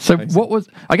 So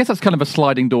I guess that's kind of a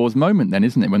sliding doors moment then,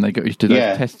 isn't it, when they go to the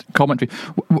test commentary?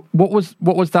 What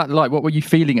was that like? What were you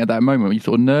feeling at that moment? Were you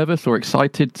sort of nervous or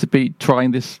excited to be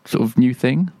trying this sort of new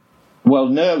thing? Well,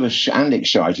 nervous and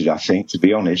excited, I think, to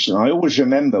be honest. And I always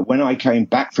remember when I came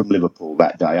back from Liverpool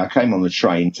that day, I came on the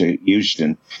train to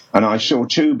Euston, and I saw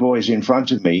two boys in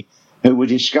front of me who were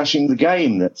discussing the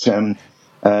game that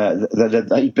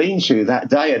they'd been to that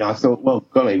day. And I thought, well,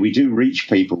 golly, we do reach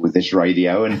people with this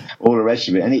radio and all the rest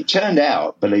of it. And it turned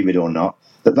out, believe it or not,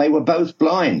 that they were both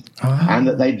blind and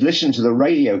that they'd listened to the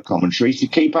radio commentary to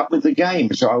keep up with the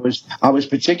game. So I was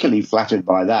particularly flattered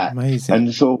by that. Amazing.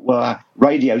 And thought, well,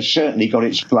 radio's certainly got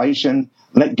its place, and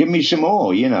give me some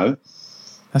more, you know.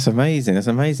 That's amazing. That's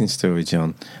an amazing story,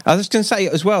 John. I was going to say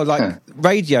as well, like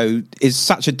radio is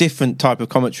such a different type of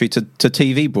commentary to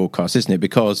TV broadcast, isn't it?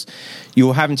 Because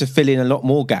you're having to fill in a lot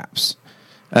more gaps.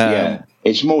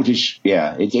 It's more,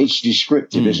 it's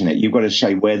descriptive, isn't it? You've got to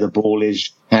say where the ball is,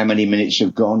 how many minutes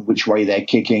have gone, which way they're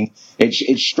kicking.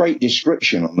 It's straight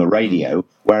description on the radio.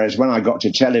 Whereas when I got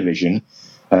to television,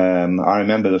 I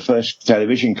remember the first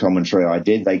television commentary I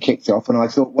did, they kicked off and I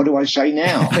thought, what do I say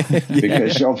now?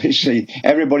 Because obviously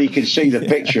everybody could see the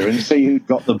picture and see who'd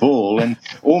got the ball, and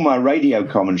all my radio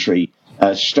commentary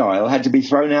style had to be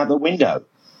thrown out the window.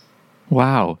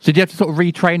 Wow. So did you have to sort of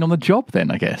retrain on the job then,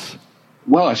 I guess?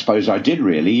 Well, I suppose I did,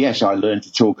 really. Yes, I learned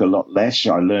to talk a lot less.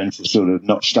 I learned to sort of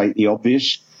not state the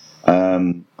obvious.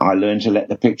 I learned to let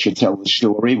the picture tell the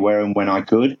story where and when I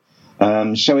could.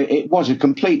 So it was a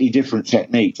completely different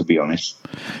technique, to be honest.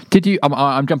 Did you?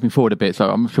 I'm jumping forward a bit, so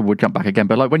I'm sure we'll jump back again.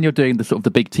 But like when you're doing the sort of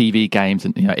the big TV games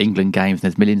and England games, and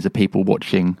there's millions of people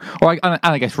watching, and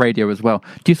I guess radio as well.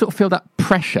 Do you sort of feel that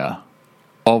pressure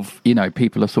of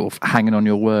people are sort of hanging on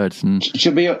your words? And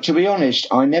to be honest,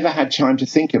 I never had time to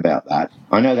think about that.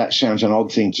 I know that sounds an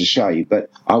odd thing to say,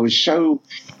 but I was so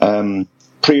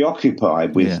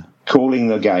preoccupied with calling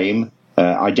the game,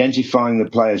 identifying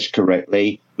the players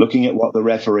correctly, looking at what the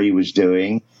referee was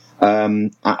doing.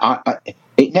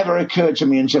 It never occurred to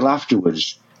me until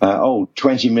afterwards,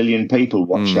 20 million people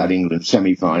watched that England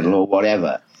semi-final or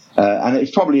whatever. And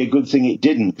it's probably a good thing it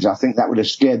didn't, because I think that would have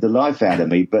scared the life out of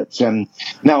me. But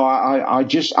no,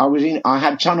 I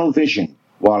had tunnel vision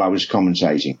while I was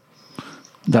commentating.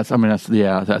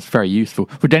 That's very useful.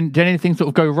 But did anything sort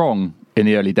of go wrong in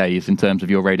the early days in terms of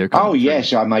your radio commentary? Oh,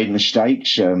 yes, I made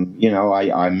mistakes. I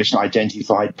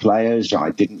misidentified players.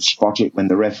 I didn't spot it when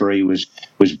the referee was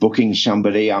booking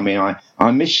somebody. I mean,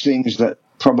 I missed things that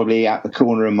probably at the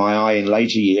corner of my eye in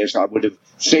later years I would have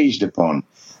seized upon.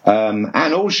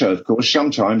 And also, of course,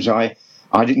 sometimes I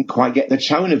didn't quite get the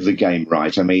tone of the game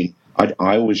right. I mean,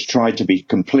 I always tried to be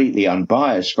completely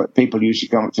unbiased, but people used to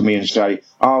come up to me and say,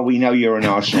 "Oh, we know you're an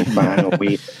Arsenal fan," or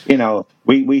we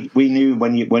knew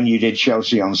when you did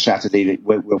Chelsea on Saturday that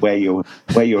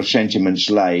where your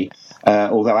sentiments lay."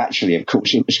 Although actually, of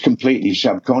course, it was completely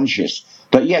subconscious.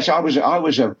 But yes, I was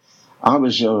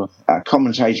a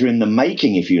commentator in the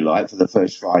making, if you like, for the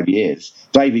first 5 years.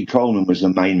 David Coleman was the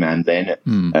main man then at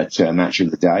Match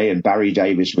of the Day, and Barry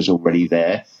Davis was already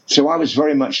there. So I was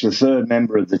very much the third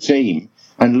member of the team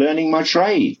and learning my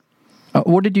trade.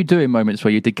 What did you do in moments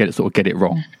where you did get it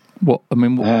wrong? What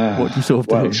did you sort of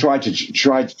do? Well, try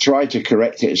to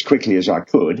correct it as quickly as I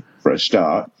could for a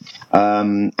start,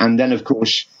 and then of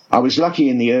course I was lucky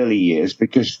in the early years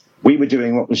because we were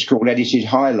doing what was called edited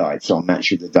highlights on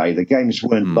Match of the Day. The games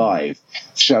weren't live,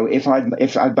 so if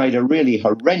I'd made a really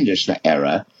horrendous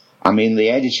error, I mean the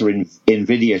editor in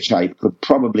videotape could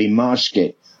probably mask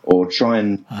it or try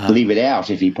and leave it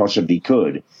out if he possibly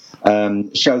could.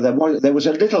 So there was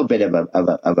a little bit of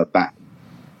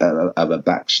a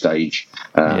backstage,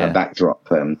 a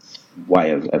backdrop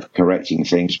way of correcting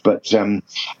things, but a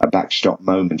backstop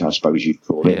moment, I suppose you'd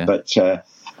call it. But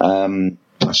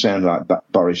I sound like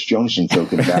Boris Johnson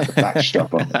talking about the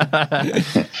backstop on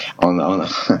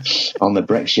the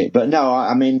Brexit. But no,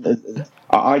 I mean,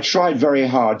 I tried very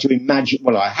hard to imagine.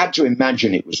 Well, I had to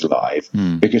imagine it was live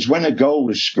because when a goal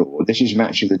was scored, this is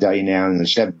Match of the Day now in the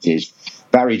 70s.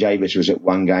 Barry Davis was at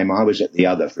one game, I was at the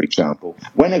other, for example.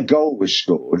 When a goal was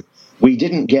scored, we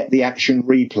didn't get the action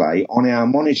replay on our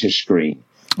monitor screen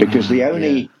because the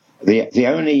only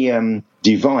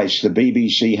device the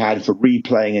BBC had for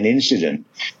replaying an incident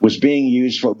was being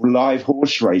used for live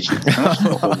horse racing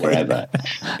or wherever.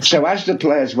 So as the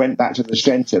players went back to the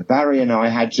centre, Barry and I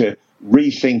had to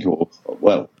rethink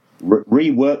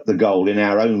rework the goal in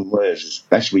our own words as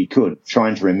best we could,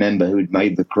 trying to remember who'd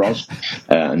made the cross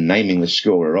and naming the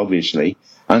scorer, obviously.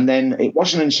 And then it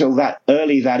wasn't until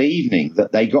early that evening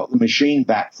that they got the machine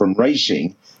back from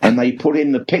racing and they put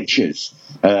in the pictures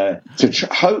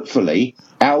hopefully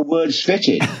our words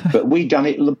fitted, but we'd done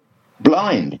it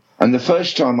blind. And the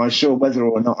first time I saw whether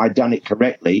or not I'd done it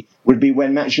correctly would be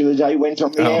when Match of the Day went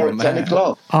on the air at 10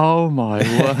 o'clock. Oh, my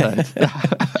word.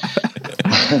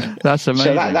 That's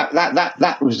amazing. So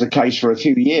that was the case for a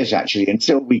few years, actually,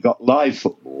 until we got live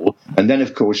football. And then,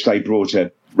 of course, they brought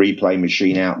a replay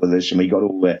machine out with us and we got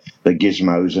all the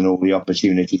gizmos and all the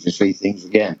opportunity to see things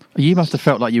again. You must have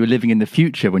felt like you were living in the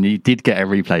future when you did get a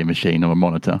replay machine or a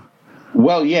monitor.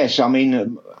 Well, yes. I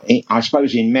mean, I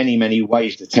suppose in many, many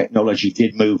ways the technology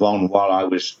did move on while I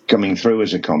was coming through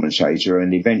as a commentator.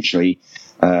 And eventually,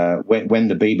 when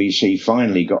the BBC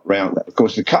finally got round, of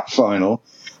course, the cup final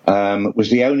was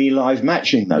the only live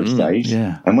match in those days.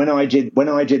 Yeah. And when I did the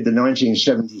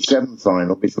 1977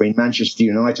 final between Manchester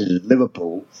United and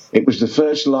Liverpool, it was the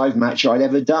first live match I'd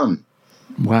ever done.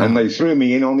 Wow. And they threw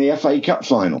me in on the FA Cup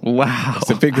final. Wow.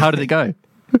 How did it go?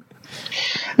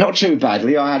 Not too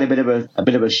badly. I had a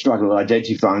bit of a struggle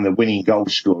identifying the winning goal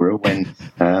scorer when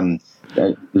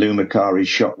Lou Macari's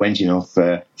shot went in off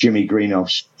Jimmy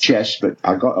Greenoff's chest, but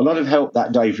I got a lot of help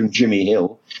that day from Jimmy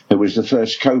Hill, who was the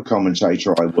first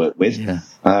co-commentator I worked with. Yeah.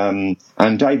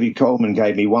 And David Coleman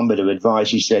gave me one bit of advice.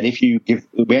 He said, we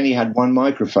only had one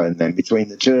microphone then between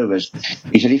the two of us.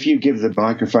 He said, if you give the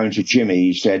microphone to Jimmy,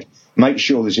 he said, make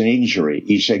sure there's an injury.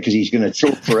 He said, because he's going to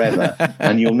talk forever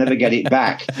and you'll never get it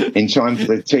back in time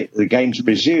for the game to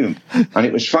resume. And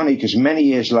it was funny because many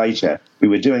years later, we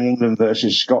were doing England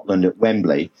versus Scotland at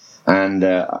Wembley. And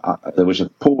there was a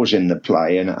pause in the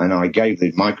play, and I gave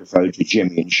the microphone to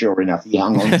Jimmy, and sure enough, he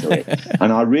hung on to it.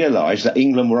 And I realised that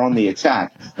England were on the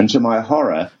attack, and to my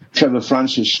horror, Trevor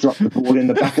Francis struck the ball in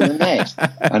the back of the net.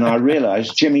 And I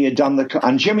realised Jimmy had done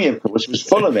and Jimmy, of course, was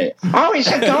full of it. Oh, it's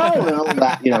a goal, and all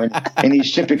that, in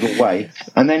his typical way.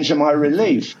 And then to my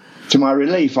relief,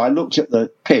 I looked at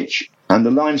the pitch, and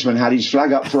the linesman had his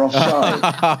flag up for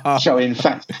offside. So, in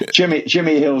fact,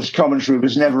 Jimmy Hill's commentary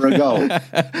was never a goal.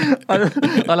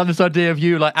 I love this idea of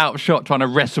you outshot trying to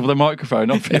wrestle the microphone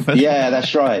off him. Yeah,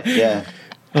 that's right. Yeah.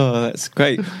 Oh, that's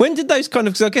great. When did those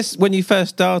because I guess when you first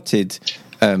started,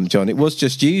 John, it was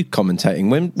just you commentating.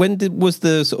 When was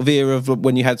the sort of era of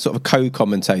when you had sort of a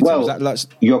co-commentator? Well, was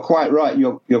that you're quite right.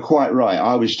 You're quite right.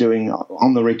 I was doing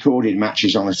on the recorded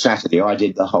matches on a Saturday. I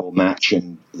did the whole match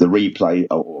and the replay,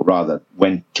 or rather,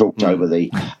 when talked over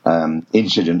the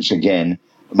incidents again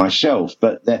myself.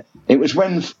 But it was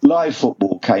when live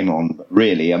football came on.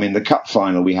 Really, I mean, the cup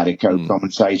final we had a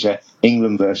co-commentator.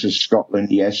 England versus Scotland,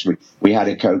 yes, we had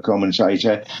a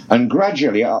co-commentator, and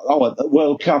gradually, at the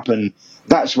World Cup, and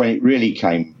that's when it really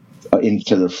came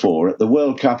into the fore. At the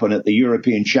World Cup and at the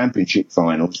European Championship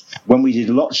finals, when we did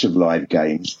lots of live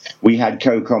games, we had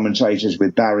co-commentators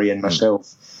with Barry and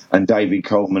myself and David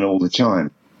Coleman all the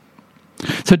time.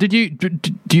 So do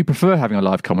you prefer having a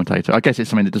live commentator? I guess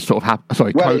it's something that just sort of happens.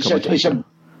 Sorry, co-commentator.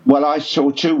 Well, I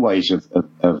saw two ways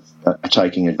of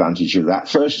taking advantage of that.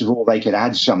 First of all, they could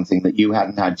add something that you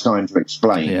hadn't had time to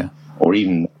explain or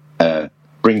even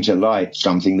bring to light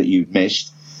something that you've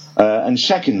missed. And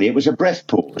secondly, it was a breath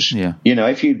pause. Yeah. You know,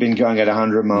 if you'd been going at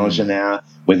 100 miles an hour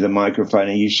with the microphone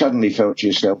and you suddenly felt to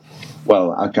yourself,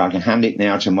 well, I can hand it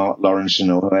now to Mark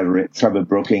Lawrenson or whoever, Trevor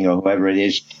Brooking or whoever it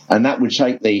is, and that would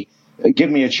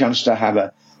give me a chance to have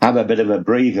a bit of a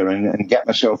breather and get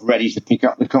myself ready to pick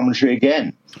up the commentary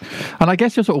again. And I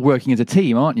guess you're sort of working as a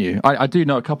team, aren't you? I do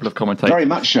know a couple of commentators. Very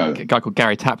much so. A guy called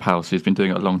Gary Taphouse, who's been doing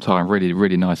it a long time, really,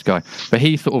 really nice guy. But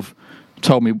he sort of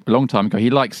told me a long time ago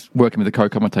he likes working with a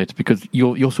co-commentator because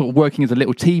you're sort of working as a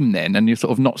little team then, and you're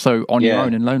sort of not so on your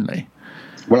own and lonely.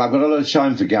 Well, I've got a lot of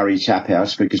time for Gary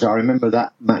Taphouse because I remember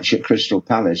that match at Crystal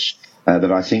Palace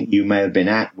that I think you may have been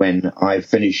at when I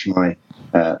finished my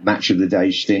match of the day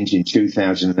stint in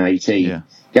 2018. Yeah.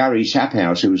 Gary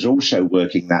Taphouse, who was also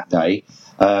working that day,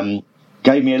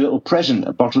 gave me a little present,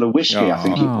 a bottle of whiskey, I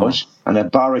think it was, and a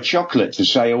bar of chocolate to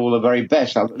say all the very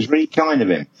best. It was really kind of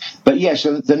him. But yes,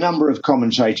 the number of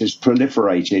commentators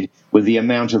proliferated with the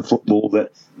amount of football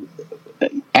that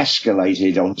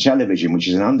escalated on television, which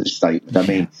is an understatement. I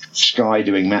mean, Sky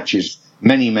doing matches,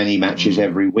 many matches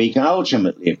every week, and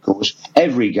ultimately, of course,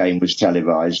 every game was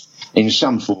televised in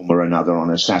some form or another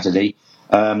on a Saturday.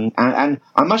 And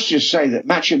I must just say that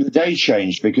Match of the Day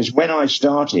changed because when I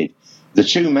started, the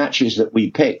two matches that we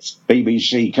picked,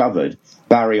 BBC covered,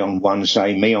 Barry on one,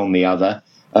 say, me on the other,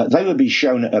 they would be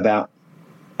shown at about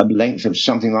a length of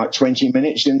something like 20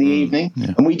 minutes in the evening,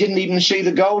 and we didn't even see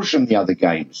the goals from the other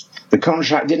games. The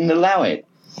contract didn't allow it.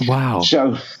 Wow.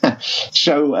 So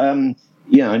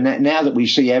you know, now that we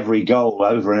see every goal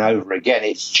over and over again,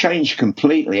 it's changed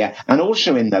completely. And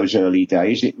also in those early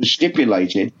days, it was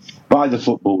stipulated by the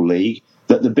Football League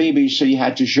that the BBC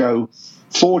had to show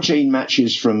 14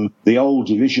 matches from the old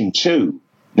Division 2,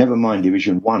 never mind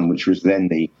Division 1, which was then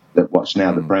what's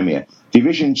now the Premier.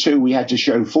 Division 2, we had to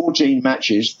show 14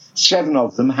 matches. 7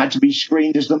 of them had to be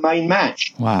screened as the main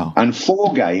match. Wow. And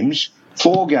 4 games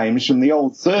from the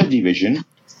old 3rd Division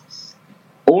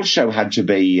also had to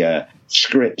be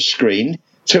screened.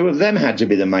 2 of them had to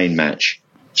be the main match.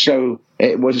 So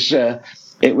it was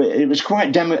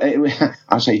quite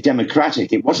I say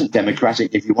democratic. It wasn't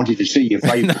democratic if you wanted to see your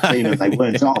favourite team and they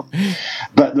weren't on.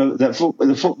 But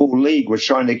the Football League was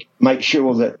trying to make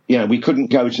sure that, you know, we couldn't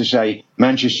go to, say,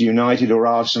 Manchester United or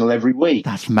Arsenal every week.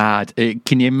 That's mad.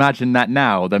 Can you imagine that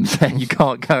now, them saying you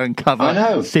can't go and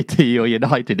cover City or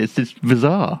United? It's just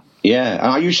bizarre. Yeah, and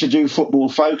I used to do Football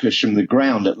Focus from the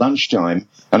ground at lunchtime,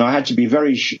 and I had to be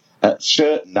very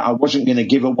certain that I wasn't going to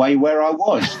give away where I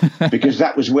was, because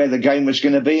that was where the game was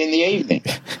going to be in the evening.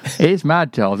 It is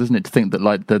mad, Charles, isn't it, to think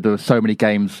that there were so many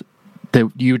games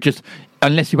you just,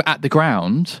 unless you were at the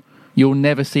ground, you'll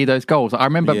never see those goals. I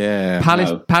remember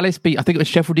Palace beat, I think it was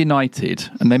Sheffield United,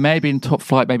 and they may have been top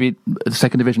flight, maybe the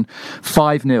second division,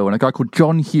 5-0, and a guy called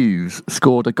John Hughes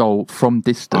scored a goal from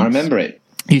distance. I remember it.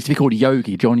 He used to be called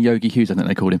John Yogi Hughes, I think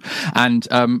they called him. And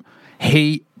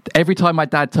every time my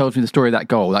dad tells me the story of that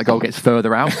goal gets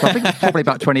further out. So I think it's probably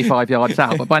about 25 yards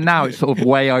out, but by now it's sort of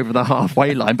way over the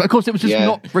halfway line. But of course it was just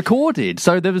not recorded.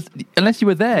 So there was, unless you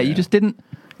were there, you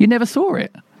never saw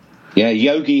it. Yeah,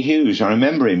 Yogi Hughes, I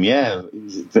remember him, He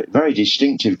was a very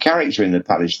distinctive character in the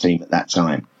Palace team at that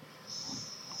time.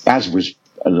 As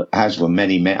were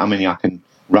many, I mean, I can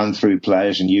run through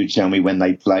players and you tell me when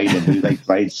they played and who they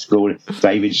played, scored.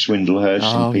 David Swindlehurst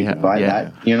and people like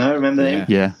that. You know, remember him?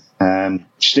 Yeah.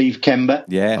 Steve Kember.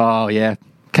 Yeah. Oh, yeah.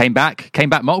 Came back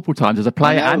multiple times as a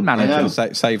player and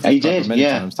manager. Saved he did, many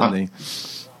times, didn't he?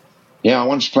 Yeah, I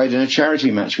once played in a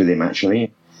charity match with him,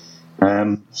 actually. I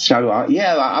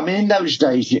mean, in those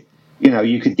days, you know,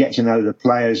 you could get to know the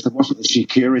players. There wasn't the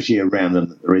security around them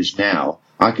that there is now.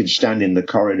 I could stand in the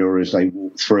corridor as they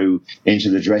walked through into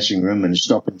the dressing room and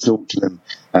stop and talk to them,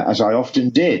 as I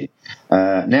often did.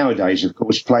 Nowadays, of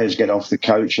course, players get off the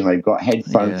coach and they've got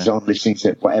headphones on, listening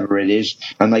to whatever it is,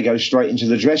 and they go straight into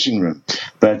the dressing room.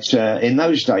 But in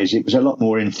those days, it was a lot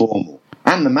more informal.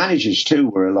 And the managers, too,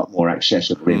 were a lot more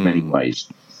accessible in many ways.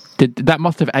 That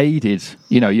must have aided,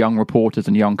 you know, young reporters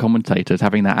and young commentators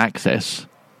having that access.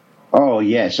 Oh,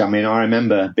 yes. I mean, I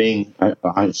remember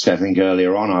I think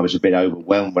earlier on, I was a bit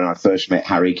overwhelmed when I first met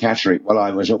Harry Catterick. Well,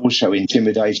 I was also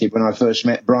intimidated when I first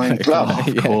met Brian Clough.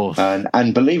 Of course.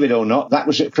 And believe it or not, that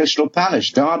was at Crystal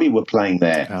Palace. Derby were playing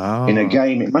there in a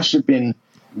game. It must have been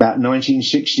about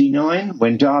 1969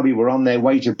 when Derby were on their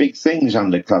way to big things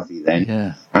under Cloughie then.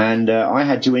 Yeah. And I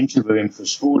had to interview him for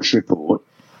Sports Report,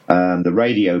 the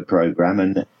radio programme,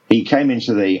 and he came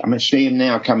into I see him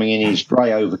now coming in his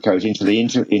grey overcoat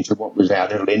into what was our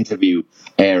little interview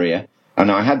area.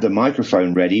 and I had the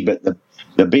microphone ready, but the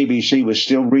BBC was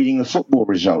still reading the football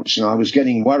results, and I was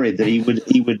getting worried that he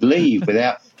would leave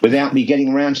without me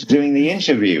getting around to doing the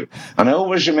interview. And I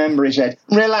always remember he said,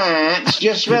 "Relax,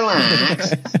 just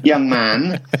relax, young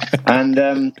man."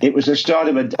 And it was the start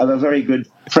of a very good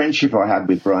friendship I had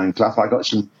with Brian Clough. I got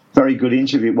some very good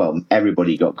interview. Well,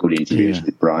 everybody got good interviews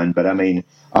with Brian, but I mean,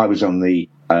 I was on the,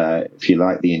 if you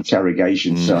like, the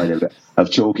interrogation side of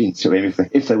talking to him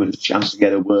if there was a chance to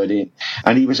get a word in,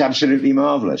 and he was absolutely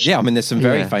marvellous. Yeah, I mean, there's some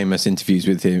very famous interviews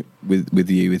with him,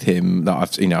 with him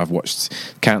that I've watched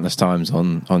countless times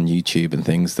on YouTube and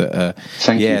things that.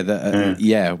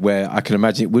 Where I can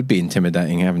imagine it would be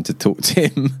intimidating having to talk to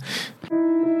him.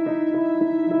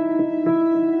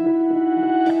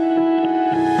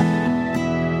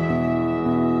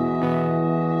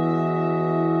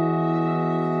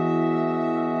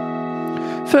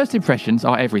 First impressions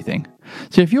are everything.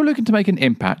 So if you're looking to make an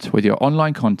impact with your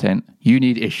online content, you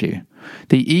need Issue.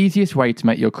 The easiest way to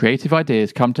make your creative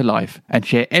ideas come to life and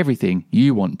share everything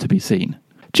you want to be seen.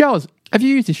 Giles, have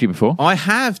you used Issue before? I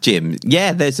have, Jim.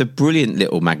 Yeah, there's a brilliant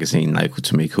little magazine local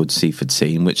to me called Seaford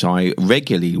Scene, which I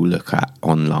regularly look at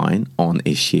online on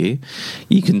Issue.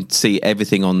 You can see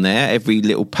everything on there, every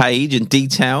little page and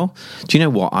detail. Do you know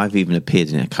what? I've even appeared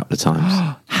in it a couple of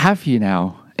times. Have you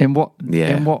now? In what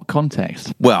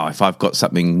context? Well, if I've got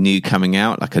something new coming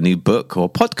out, like a new book or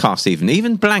podcast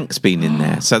even Blank's been in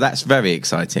there. So that's very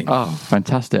exciting. Oh,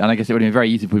 fantastic. And I guess it would be very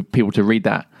easy for people to read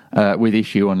that with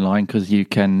Issue online, because you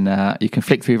can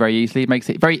flick through very easily. It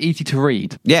makes it very easy to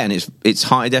read. Yeah, and it's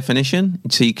high definition,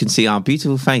 so you can see our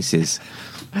beautiful faces.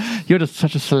 You're just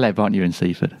such a celeb, aren't you, in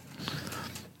Seaford?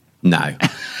 No.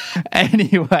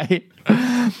 Anyway,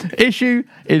 Issue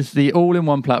is the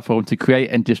all-in-one platform to create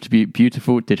and distribute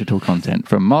beautiful digital content,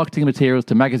 from marketing materials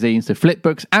to magazines to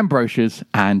flipbooks and brochures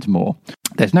and more.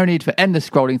 There's no need for endless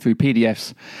scrolling through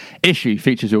PDFs. Issue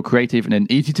features your creative in an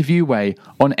easy-to-view way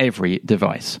on every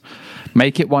device.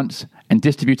 Make it once and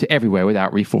distribute it everywhere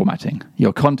without reformatting.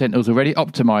 Your content is already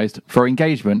optimized for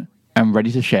engagement and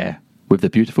ready to share with the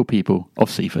beautiful people of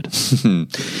Seaford.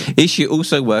 Issue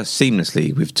also works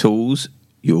seamlessly with tools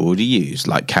you already use,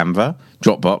 like Canva,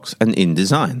 Dropbox, and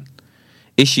InDesign.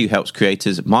 Issue helps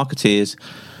creators, marketeers,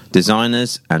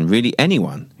 designers, and really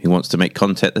anyone who wants to make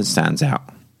content that stands out.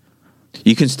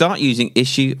 You can start using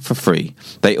Issue for free.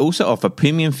 They also offer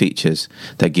premium features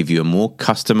that give you a more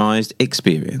customized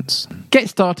experience. Get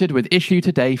started with Issue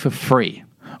today for free.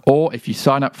 Or if you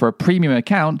sign up for a premium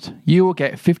account, you will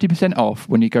get 50% off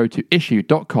when you go to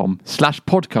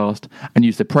issue.com/podcast and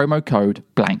use the promo code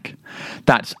blank.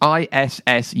 That's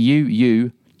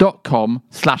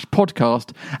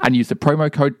ISSUU.com/podcast and use the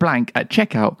promo code blank at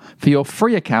checkout for your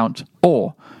free account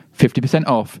or 50%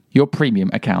 off your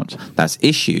premium account. That's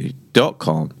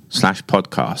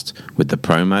issue.com/podcast with the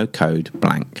promo code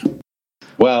blank.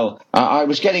 Well, I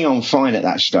was getting on fine at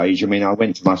that stage. I mean, I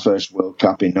went to my first World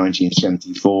Cup in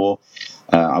 1974.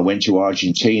 I went to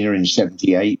Argentina in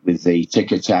 78 with the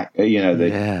tic-tac,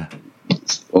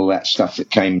 all that stuff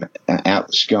that came out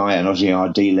the sky, and Ozzy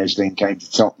Ardiles then came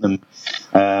to Tottenham.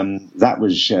 That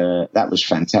was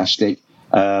fantastic.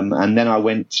 And then I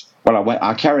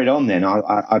carried on then.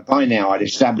 By now I'd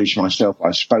established myself,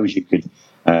 I suppose you could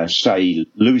say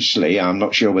loosely, I'm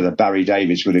not sure whether Barry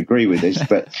Davies would agree with this,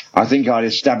 but I think I'd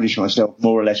established myself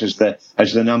more or less as the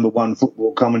number one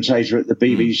football commentator at the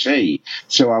BBC.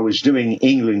 So I was doing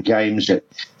England games at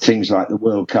things like the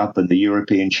World Cup and the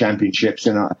European Championships,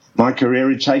 and my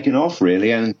career had taken off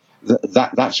really, and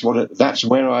that's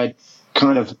where I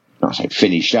kind of, not say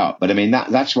finished up, but I mean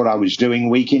that's what I was doing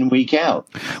week in, week out.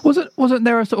 Wasn't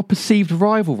there a sort of perceived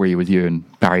rivalry with you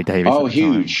and Barry Davies? Oh,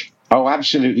 huge. Oh,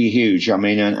 absolutely huge. I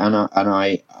mean, and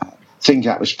I think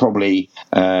that was probably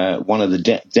one of the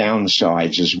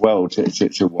downsides as well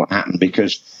to what happened,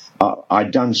 because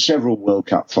I'd done several World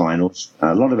Cup finals,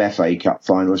 a lot of FA Cup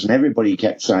finals, and everybody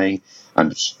kept saying,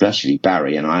 and especially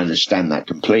Barry, and I understand that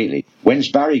completely, when's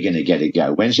Barry going to get a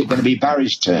go? When's it going to be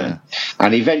Barry's turn?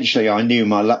 And eventually I knew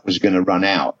my luck was going to run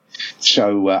out.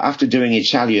 So after doing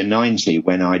Italia 90,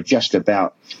 when I just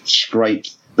about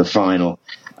scraped the final,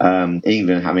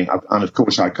 England and of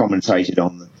course I commentated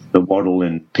on the Waddle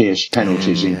and Pearce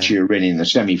penalties in Turin in the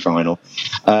semi-final.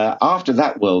 After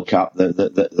that World Cup,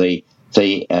 the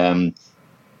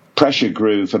pressure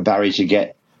grew for Barry to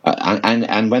get, and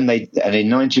in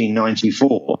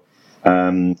 1994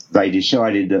 they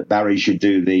decided that Barry should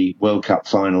do the World Cup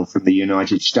final from the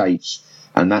United States,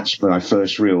 and that's my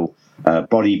first real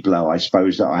body blow, I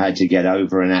suppose, that I had to get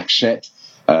over and accept.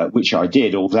 Which I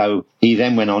did, although he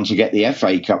then went on to get the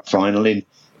FA Cup final in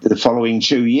the following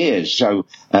 2 years. So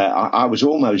I was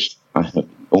almost,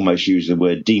 almost use the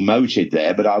word demoted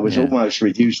there, but I was almost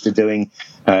reduced to doing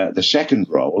the second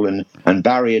role, and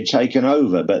Barry had taken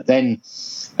over. But then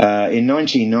in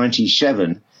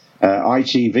 1997,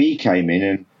 ITV came in,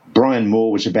 and Brian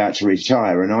Moore was about to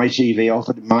retire, and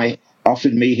ITV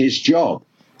offered me his job,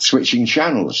 switching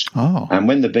channels. Oh. And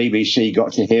when the BBC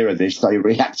got to hear of this, they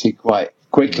reacted quite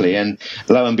quickly, and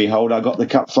lo and behold, I got the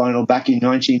cup final back in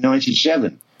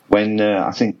 1997. When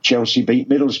I think Chelsea beat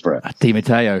Middlesbrough. Di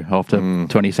Matteo after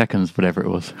 20 seconds, whatever it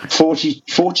was.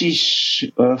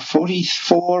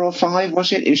 44 or 5,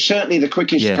 was it? It was certainly the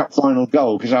quickest cup final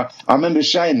goal, because I remember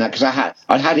saying that, because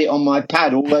I'd had it on my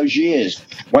pad all those years,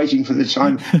 waiting for it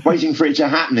to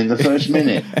happen in the first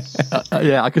minute.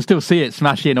 I can still see it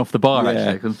smash in off the bar,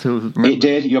 actually. I can still remember. It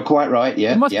did, you're quite right,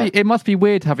 yeah. It must be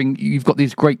weird you've got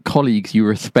these great colleagues you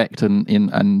respect,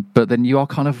 but then you are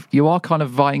kind of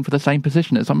vying for the same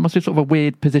position. It must be sort of a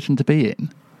weird position to be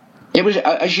in. It was,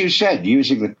 as you said,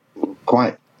 using the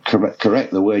quite correct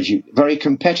the words, very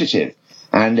competitive.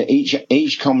 And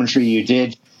each commentary you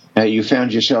did, you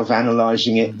found yourself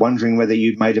analysing it, wondering whether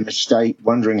you'd made a mistake,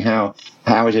 wondering how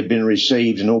it had been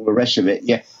received, and all the rest of it.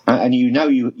 Yeah, and you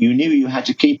knew you had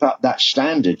to keep up that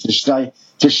standard to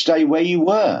stay where you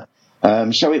were.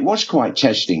 So it was quite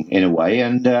testing in a way,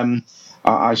 and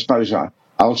I suppose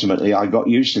ultimately I got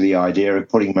used to the idea of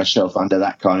putting myself under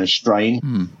that kind of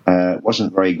strain. It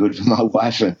wasn't very good for my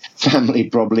wife and family,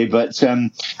 probably, but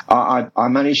I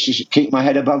managed to keep my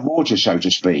head above water, so to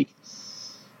speak.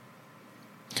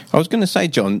 I was going to say,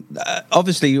 John,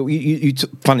 obviously, you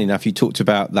funny enough, you talked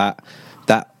about that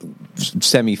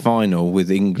semi-final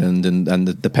with England and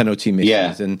the penalty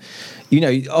misses, and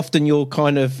often you're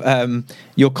kind of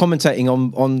you're commentating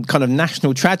on kind of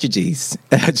national tragedies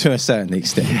to a certain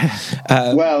extent.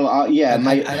 How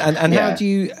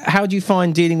do you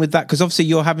find dealing with that? Because obviously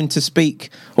you're having to speak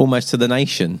almost to the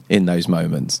nation in those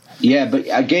moments. Yeah, but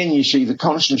again, you see, the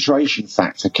concentration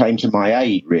factor came to my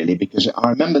aid, really, because I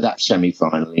remember that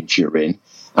semi-final in Turin,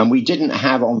 and we didn't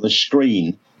have on the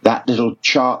screen that little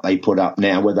chart they put up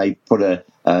now, where they put a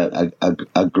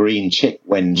green tick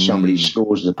when somebody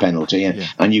scores the penalty,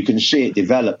 and you can see it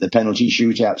develop. The penalty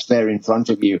shootouts there in front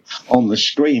of you on the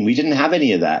screen. We didn't have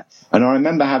any of that, and I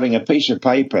remember having a piece of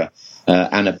paper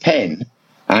and a pen,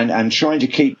 and trying to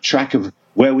keep track of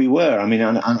where we were. I mean,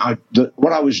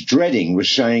 what I was dreading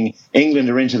was saying England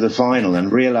are into the final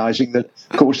and realising that,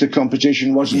 of course, the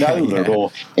competition wasn't over,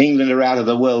 or England are out of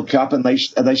the World Cup and they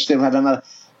still had another.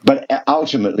 But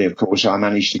ultimately, of course, I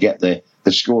managed to get the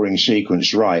scoring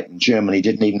sequence right, and Germany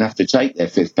didn't even have to take their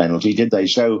fifth penalty, did they?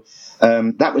 So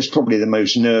that was probably the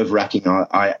most nerve-wracking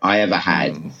I ever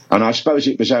had. And I suppose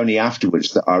it was only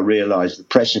afterwards that I realised the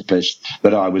precipice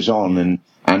that I was on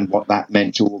and what that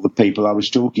meant to all the people I was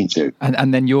talking to.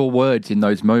 And then your words in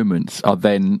those moments are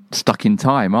then stuck in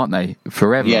time, aren't they?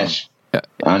 Forever. Yes.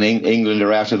 And England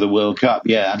are out of the World Cup.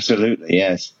 Yeah, absolutely,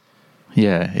 yes.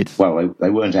 Yeah, they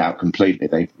weren't out completely.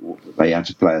 They had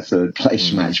to play a third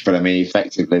place match, but I mean,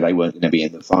 effectively, they weren't going to be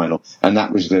in the final, and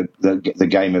that was the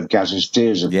game of Gazza's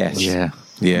tears. Of course. Yeah.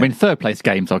 I mean, third place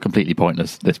games are completely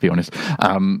pointless. Let's be honest.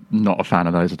 Not a fan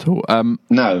of those at all.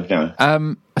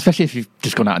 No. Especially if you've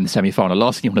just gone out in the semi-final.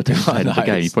 Last thing you want to do is end the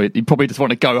game. You probably just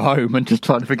want to go home and just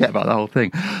try to forget about the whole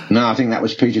thing. No, I think that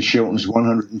was Peter Shilton's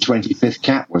 125th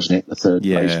cap, wasn't it? The third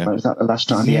place. Was that the last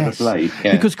time he ever played?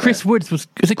 Yeah. Because Chris Woods was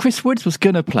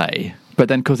going to play, but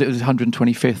then because it was his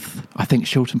 125th, I think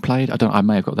Shilton played. I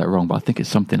may have got that wrong, but I think it's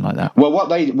something like that. Well,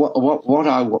 what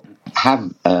I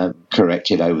have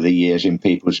corrected over the years in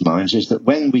people's minds is that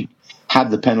when we had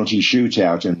the penalty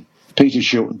shootout and Peter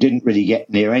Shilton didn't really get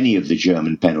near any of the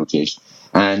German penalties,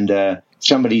 and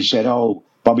somebody said,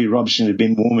 Bobby Robson had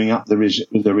been warming up the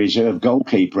reserve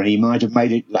goalkeeper, and he might have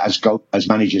made it, as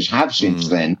managers have since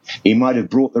then, he might have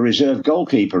brought the reserve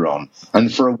goalkeeper on.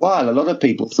 And for a while, a lot of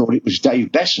people thought it was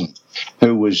Dave Besant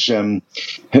who was in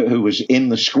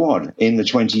the squad, in the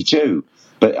 22.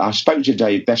 But I spoke to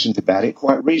Dave Besant about it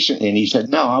quite recently, and he said,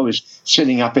 no, I was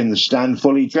sitting up in the stand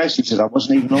fully dressed. He said, I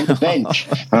wasn't even on the bench.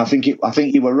 And I think you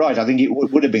were right. I think it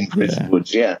would have been Chris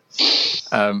Woods, yeah.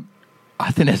 I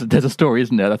think there's a story,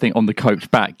 isn't there? I think on the coach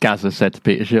back, Gazza said to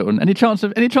Peter Shilton, "Any chance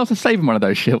of saving one of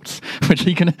those Shilts?" Which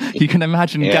you can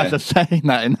imagine Gazza saying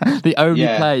that in the only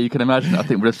player you can imagine. I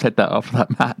think would have said that after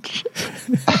that match.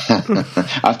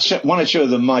 One or two of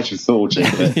them might have thought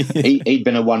it. But he'd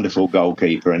been a wonderful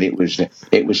goalkeeper, and it was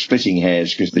splitting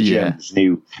hairs because the Germans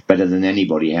knew better than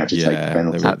anybody how to take the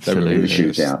penalty. Absolutely,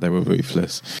 shootout. They were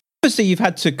ruthless. Obviously, you've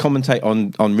had to commentate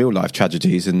on real life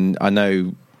tragedies, and I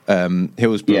know.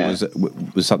 Hillsborough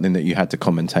was something that you had to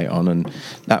commentate on, and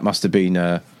that must have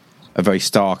been a very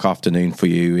stark afternoon for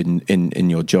you in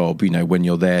your job. When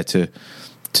you're there to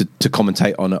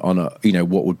commentate on a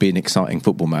what would be an exciting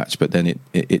football match, but then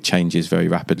it changes very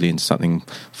rapidly into something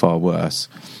far worse.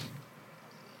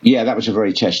 Yeah, that was a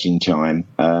very testing time,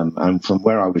 and from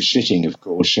where I was sitting, of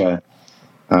course, I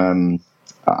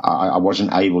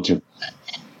wasn't able to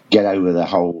get over the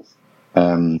whole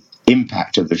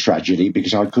impact of the tragedy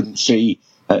because I couldn't see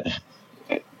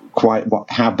quite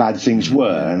how bad things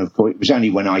were. And of course, it was only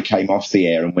when I came off the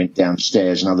air and went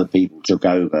downstairs and other people took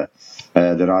over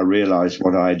that I realised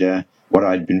what I'd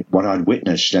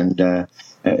witnessed, and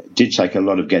did take a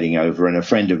lot of getting over. And a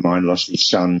friend of mine lost his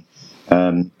son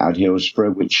at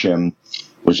Hillsborough, which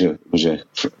was a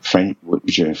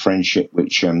friendship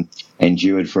which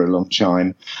endured for a long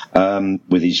time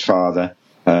with his father,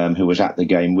 who was at the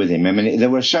game with him. I mean, there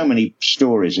were so many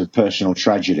stories of personal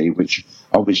tragedy, which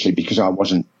obviously, because I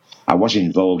was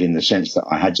involved in the sense that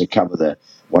I had to cover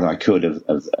what I could of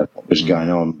what was going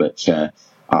on, but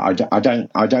I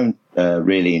don't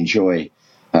really enjoy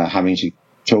having to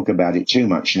talk about it too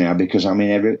much now, because I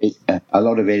mean a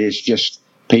lot of it is just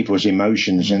people's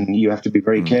emotions, and you have to be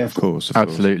very careful. Of course.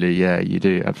 Absolutely, yeah, you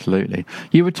do, absolutely.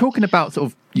 You were talking about sort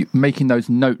of making those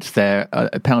notes there,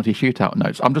 penalty shootout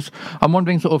notes. I'm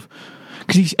wondering sort of,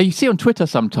 because you see on Twitter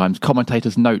sometimes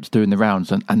commentators' notes doing the rounds,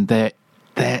 and they're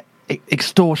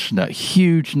extortionate,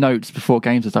 huge notes before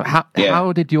games and stuff.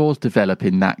 How did yours develop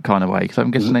in that kind of way? Because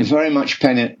I'm guessing very much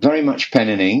pen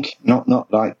and ink, not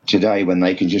like today when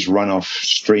they can just run off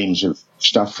streams of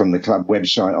stuff from the club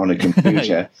website on a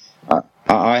computer.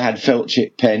 I had felt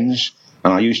tip pens,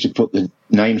 and I used to put the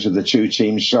names of the two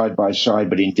teams side by side,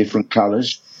 but in different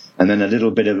colours, and then a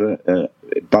little bit of a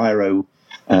biro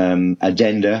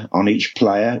addenda on each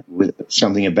player with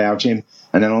something about him.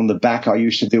 And then on the back, I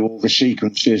used to do all the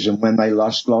sequences and when they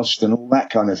lost, and all that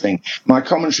kind of thing. My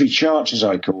commentary charts, as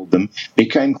I called them,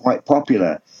 became quite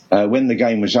popular. When the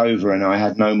game was over and I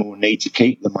had no more need to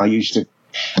keep them, I used to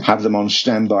have them on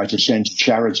standby to send to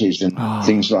charities and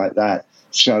things like that.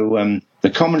 So the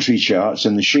commentary charts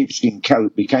and the sheepskin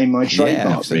coat became my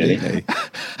trademark, really.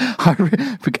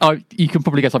 You can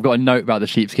probably guess I've got a note about the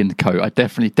sheepskin coat. I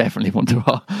definitely want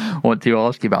to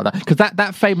ask you about that, because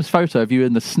that famous photo of you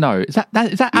in the snow, is that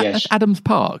yes. at Adams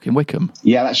Park in Wickham?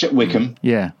 Yeah, that's at Wickham.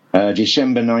 Yeah.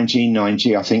 December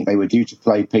 1990, I think they were due to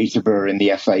play Peterborough in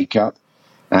the FA Cup,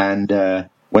 and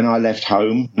when I left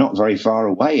home, not very far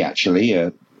away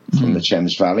actually, from the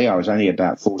Thames Valley, I was only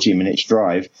about 40 minutes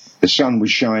drive. The sun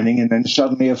was shining, and then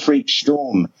suddenly a freak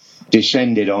storm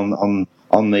descended on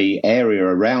the area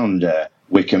around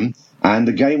Wickham, and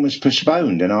the game was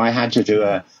postponed. And I had to do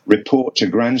a report to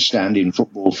Grandstand in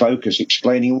Football Focus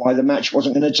explaining why the match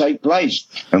wasn't going to take place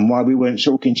and why we weren't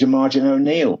talking to Martin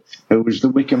O'Neill, who was the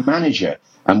Wickham manager.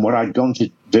 And what I'd gone to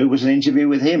do was an interview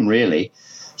with him, really.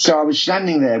 So I was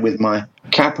standing there with my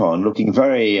cap on, looking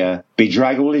very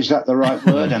bedraggled, is that the right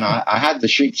word? And I had the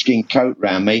sheepskin coat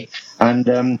round me.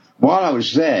 And while I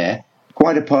was there,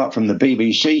 quite apart from the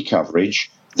BBC coverage,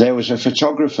 there was a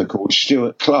photographer called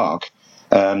Stuart Clark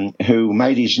who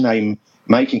made his name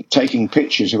taking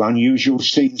pictures of unusual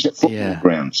scenes at football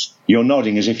grounds. You're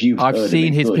nodding as if you've heard I've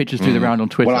seen his pictures do the round on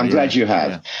Twitter. Well, I'm glad you have.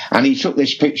 Yeah. And he took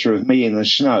this picture of me in the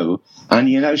snow, and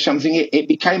you know something, it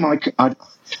became...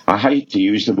 I hate to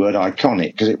use the word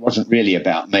iconic because it wasn't really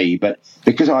about me, but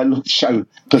because I looked so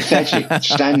pathetic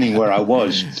standing where I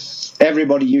was,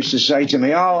 everybody used to say to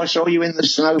me, "Oh, I saw you in the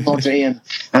snow, Potty," and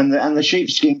the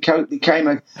sheepskin coat became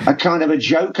a kind of a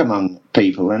joke among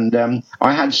people. And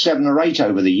I had 7 or 8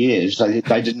 over the years. They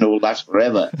didn't all last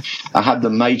forever. I had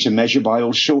them made to measure by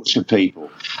all sorts of people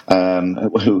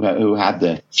who had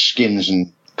the skins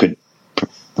and could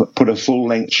put a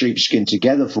full-length sheepskin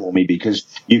together for me, because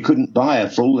you couldn't buy a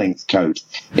full-length coat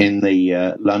in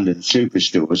the London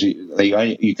superstores.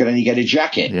 You could only get a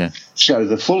jacket. Yeah. So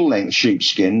the full-length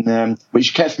sheepskin,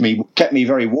 which kept me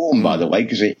very warm, by the way,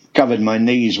 because it covered my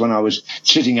knees when I was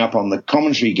sitting up on the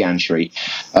commentary gantry,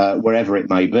 wherever it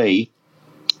may be.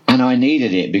 And I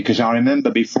needed it because I remember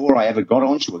before I ever got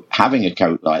onto having a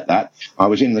coat like that, I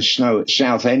was in the snow at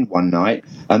Southend one night,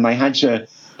 and they had to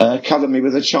cover me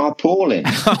with a tarpaulin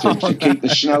to keep the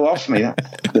snow off me.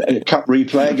 The cup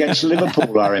replay against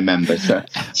Liverpool, I remember.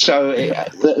 So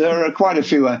there are quite a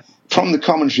few, from the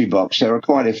commentary box, there are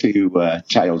quite a few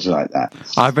tales like that.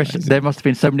 I bet there must have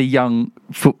been so many young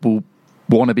football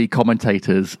wannabe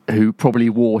commentators who probably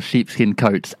wore sheepskin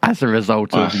coats as a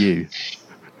result of you.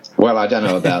 Well, I don't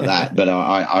know about that, but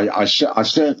I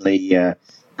certainly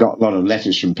got a lot of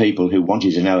letters from people who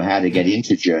wanted to know how to get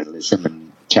into journalism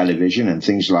and television and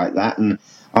things like that, and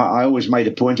I always made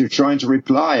a point of trying to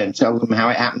reply and tell them how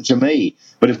it happened to me.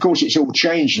 But of course, it's all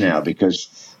changed now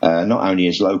because not only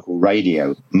is local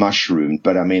radio mushroomed,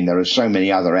 but I mean, there are so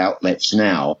many other outlets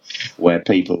now where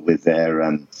people with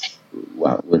their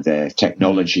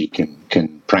technology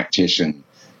can practice and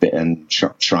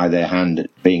try their hand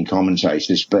at being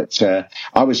commentators. But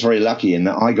I was very lucky in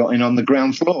that I got in on the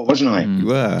ground floor, wasn't I? You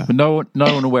were. But no one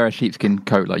will wear a sheepskin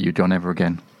coat like you, John, ever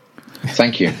again.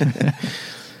 Thank you.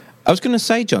 I was going to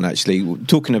say, John, actually,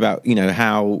 talking about,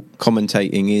 how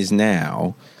commentating is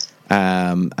now,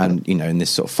 and, in this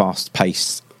sort of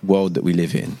fast-paced world that we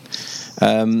live in,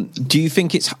 do you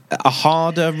think it's a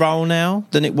harder role now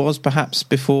than it was perhaps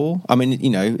before? I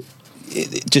mean,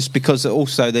 just because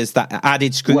also there's that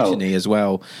added scrutiny as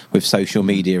well with social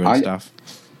media and stuff.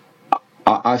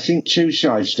 I think two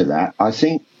sides to that. I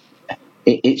think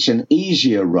it's an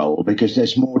easier role because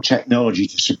there's more technology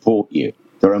to support you.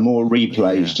 There are more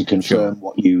replays to confirm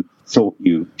what you thought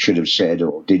you should have said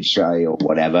or did say or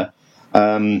whatever.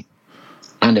 And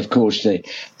of course,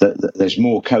 there's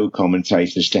more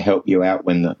co-commentators to help you out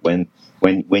when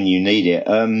you need it.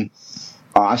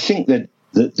 I think that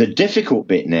the difficult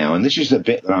bit now, and this is the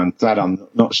bit that I'm glad I'm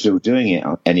not still doing it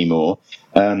anymore,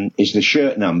 is the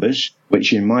shirt numbers,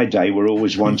 which in my day were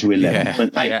always 1 to 11,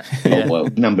 weren't they? Yeah. Well,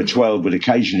 number 12 would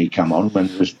occasionally come on when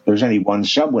there was only one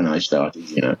sub when I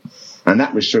started, and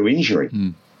that was through injury.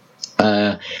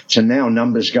 So now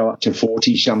numbers go up to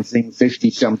 40-something,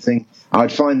 50-something.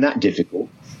 I'd find that difficult.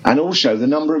 And also the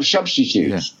number of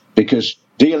substitutes, because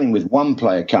dealing with one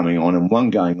player coming on and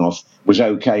one going off was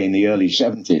okay in the early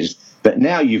 70s. But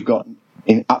now you've got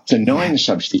up to 9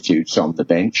 substitutes on the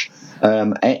bench,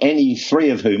 any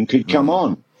 3 of whom could come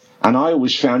on. And I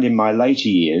always found in my later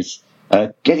years,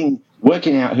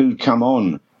 working out who'd come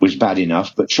on was bad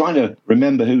enough, but trying to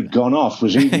remember who'd gone off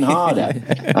was even harder.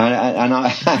 and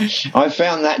I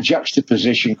found that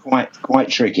juxtaposition quite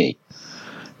tricky.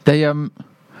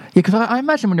 Because I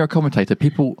imagine when you're a commentator,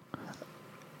 people,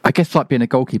 I guess like being a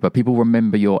goalkeeper, people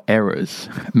remember your errors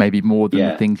maybe more than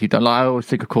the things you've done. Like I always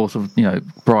think, of course, of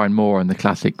Brian Moore and the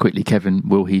classic "Quickly, Kevin,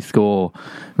 will he score?"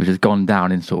 which has gone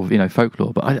down in sort of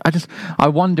folklore. But I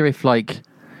wonder if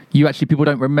people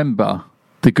don't remember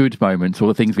the good moments or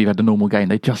the things we've had a normal game.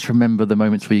 They just remember the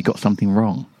moments where you got something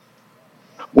wrong.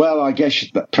 Well, I guess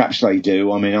perhaps they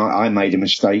do. I mean, I made a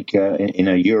mistake in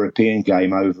a European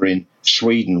game over in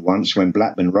Sweden once when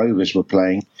Blackburn Rovers were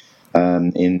playing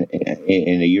in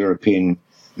a European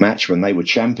match when they were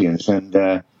champions, and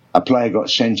a player got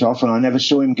sent off and I never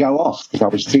saw him go off because I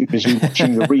was too busy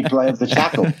watching the replay of the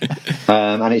tackle.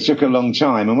 And it took a long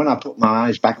time. And when I put my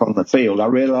eyes back on the field, I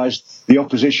realised the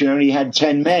opposition only had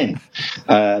 10 men.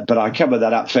 But I covered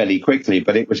that up fairly quickly.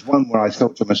 But it was one where I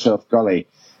thought to myself, golly,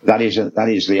 that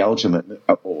is the ultimate,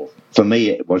 or for me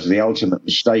it was the ultimate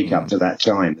mistake up to that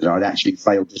time, that I'd actually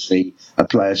failed to see a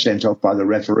player sent off by the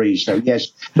referee. So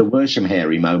yes, there were some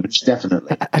hairy moments,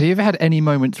 definitely. Have you ever had any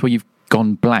moments where you've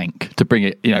gone blank, to bring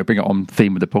it on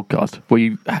theme with the podcast, where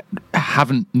you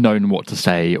haven't known what to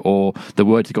say, or the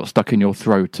words have got stuck in your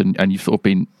throat and you've sort of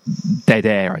been dead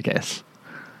air, I guess?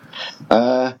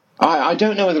 I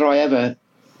don't know whether I ever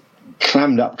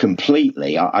clammed up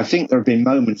completely. I think there have been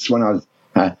moments when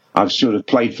I've sort of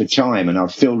played for time and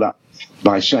I've filled up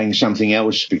by saying something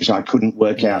else because I couldn't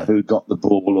work out who got the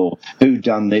ball or who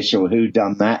done this or who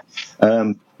done that.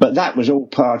 But that was all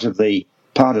part of the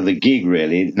gig,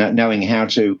 really, knowing how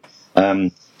to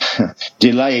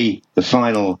delay the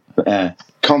final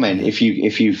comment if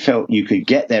you felt you could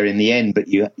get there in the end, but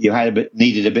you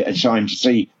needed a bit of time to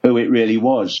see who it really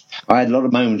was. I had a lot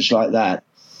of moments like that.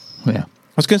 Yeah.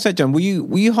 I was going to say, John, were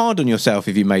you hard on yourself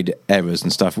if you made errors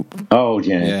and stuff? Oh,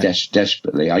 yeah.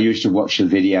 Desperately. I used to watch the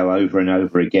video over and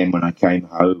over again when I came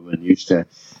home and used to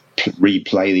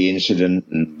replay the incident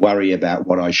and worry about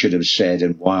what I should have said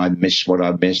and why I missed what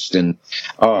I missed. And,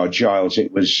 Giles,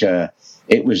 it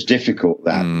was difficult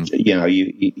that,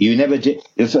 you never did.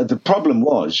 The problem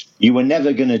was you were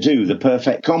never going to do the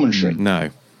perfect commentary. No.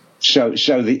 So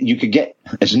that you could get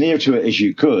as near to it as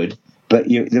you could, but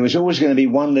there was always going to be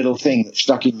one little thing that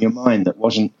stuck in your mind that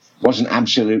wasn't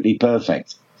absolutely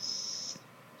perfect.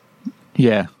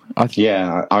 Yeah.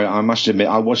 I must admit,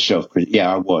 I was self-critical.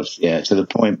 Yeah, I was. Yeah, to the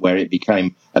point where it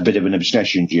became a bit of an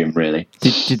obsession, Jim, really.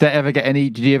 Did you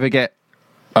ever get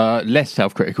less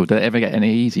self-critical? Did it ever get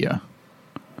any easier?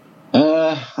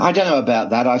 I don't know about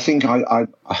that. I think I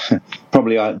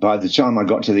probably by the time I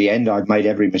got to the end, I'd made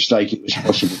every mistake it was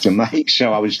possible to make.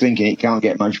 So I was thinking it can't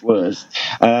get much worse.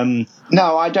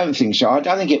 No, I don't think so. I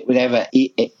don't think it would ever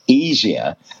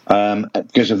easier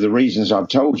because of the reasons I've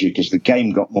told you. Because the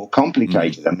game got more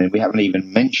complicated. I mean, we haven't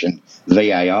even mentioned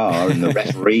VAR and the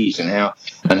referees and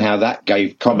how that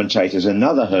gave commentators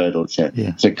another hurdle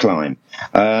to climb.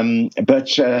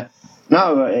 But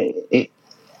no,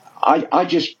 I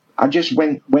just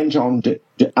went on to,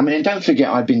 I mean, and don't forget,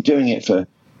 I've been doing it for,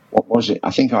 what was it?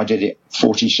 I think I did it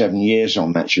 47 years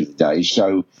on Match of the Day.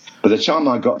 So by the time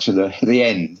I got to the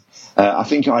end, I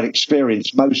think I'd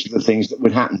experienced most of the things that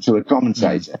would happen to a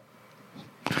commentator.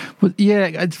 Well, yeah,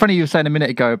 it's funny you were saying a minute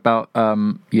ago about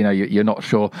you're not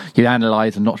sure, you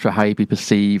analyse and not sure how you'd be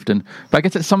perceived, but I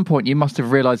guess at some point you must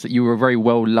have realised that you were a very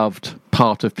well loved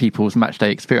part of people's match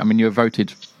day experience. I mean, you were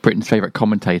voted Britain's favourite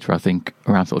commentator, I think,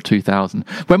 around sort of 2000.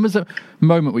 When was a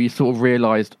moment where you sort of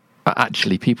realised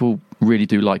actually people really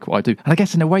do like what I do? And I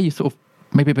guess in a way you sort of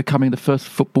maybe becoming the first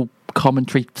football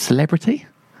commentary celebrity.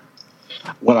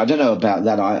 Well, I don't know about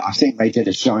that. I think they did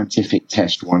a scientific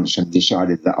test once and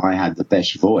decided that I had the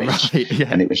best voice. Right, yeah.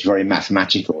 And it was very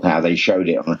mathematical how they showed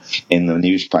it in the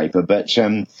newspaper. But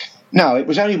no, it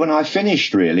was only when I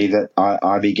finished, really, that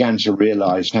I began to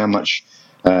realise how much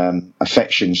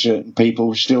affection certain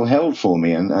people still held for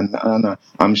me. And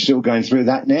I'm still going through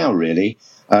that now, really.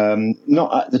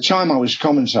 Not at the time I was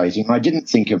commentating, I didn't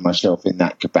think of myself in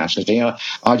that capacity.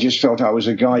 I just felt I was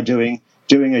a guy doing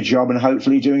a job and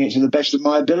hopefully doing it to the best of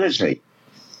my ability.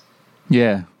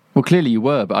 Yeah. Well, clearly you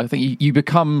were, but I think you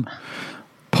become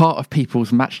part of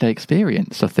people's match day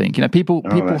experience, I think. People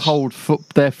hold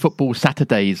their football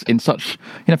Saturdays in such,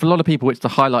 for a lot of people, it's the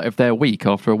highlight of their week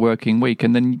after a working week.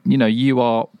 And then, you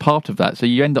are part of that. So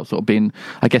you end up sort of being,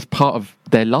 I guess, part of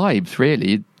their lives,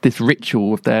 really, this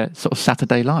ritual of their sort of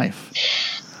Saturday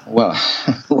life. Well,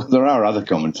 there are other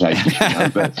commentators,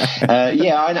 but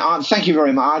I thank you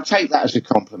very much. I take that as a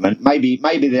compliment. Maybe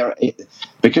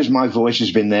because my voice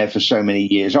has been there for so many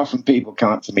years. Often people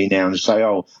come up to me now and say,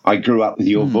 "Oh, I grew up with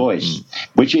your voice,"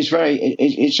 which is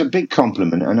it's a big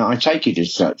compliment, and I take it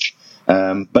as such.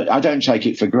 But I don't take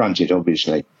it for granted,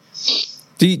 obviously.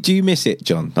 Do you miss it,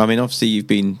 John? I mean, obviously you've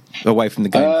been away from the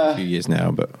game for a few years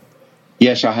now, but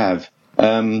yes, I have.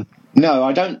 No,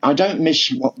 I don't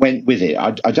miss what went with it.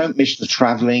 I don't miss the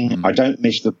travelling. I don't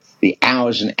miss the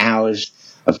hours and hours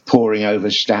of poring over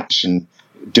stats and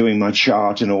doing my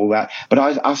chart and all that. But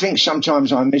I think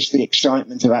sometimes I miss the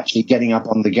excitement of actually getting up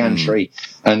on the gantry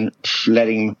and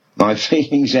letting my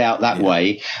feelings out that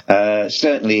way.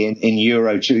 Certainly in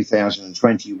Euro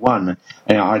 2021,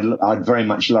 I'd very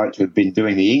much like to have been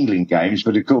doing the England games,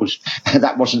 but of course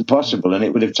that wasn't possible, and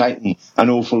it would have taken an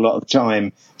awful lot of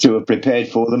time to have prepared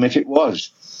for them if it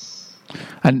was.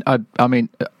 And I mean,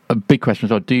 a big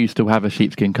question is, do you still have a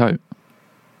sheepskin coat?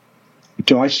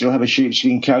 Do I still have a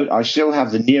sheepskin coat? I still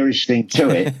have the nearest thing to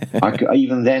it.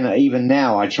 Even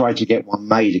now, I tried to get one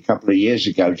made a couple of years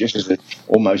ago, just as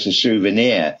almost a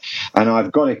souvenir. And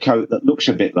I've got a coat that looks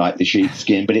a bit like the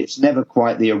sheepskin, but it's never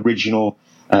quite the original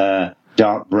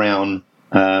dark brown.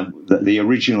 The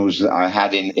originals that I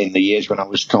had in the years when I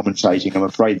was commentating, I'm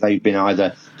afraid they've been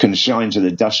either consigned to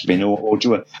the dustbin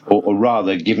or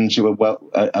rather given to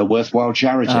a worthwhile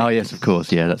charity. Oh yes, of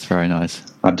course, yeah, that's very nice.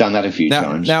 I've done that a few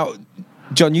times. Now,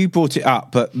 John, you brought it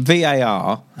up, but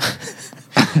VAR.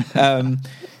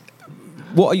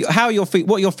 What are your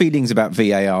feelings about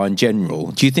VAR in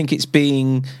general? Do you think it's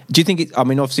being? I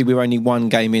mean, obviously we're only one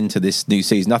game into this new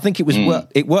season. I think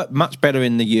it worked much better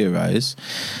in the Euros.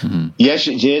 Mm-hmm. Yes,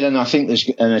 it did, and I think there's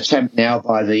an attempt now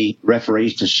by the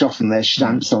referees to soften their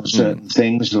stance on certain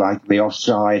things, like the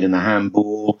offside and the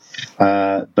handball.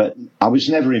 But I was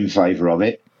never in favour of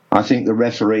it. I think the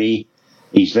referee,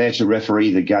 he's there to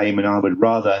referee the game, and I would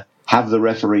rather have the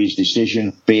referee's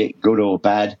decision, be it good or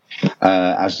bad,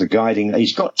 as the guiding.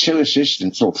 He's got 2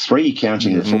 assistants, or 3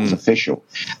 counting the fourth official.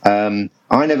 I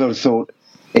never thought,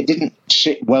 it didn't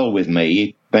sit well with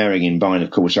me, bearing in mind,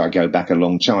 of course, I go back a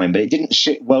long time, but it didn't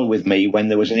sit well with me when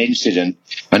there was an incident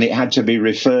and it had to be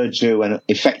referred to and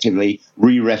effectively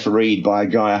re-refereed by a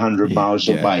guy 100 miles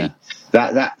away.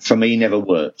 Yeah. That for me never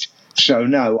worked. So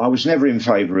no, I was never in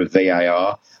favour of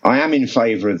VAR. I am in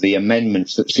favour of the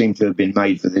amendments that seem to have been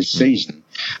made for this season.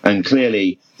 And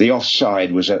clearly the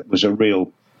offside was a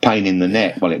real pain in the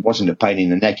neck. Well, it wasn't a pain in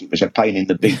the neck, it was a pain in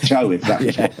the big toe, if that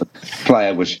was what the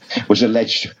player was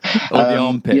alleged. Or the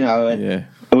armpit.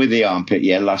 With the armpit,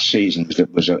 last season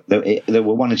there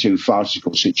were 1 or 2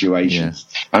 farcical situations.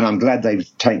 And I'm glad they've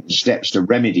taken steps to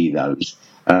remedy those.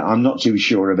 I'm not too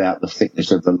sure about the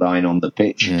thickness of the line on the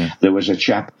pitch. Yeah. There was a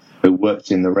chap who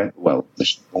worked in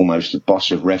almost the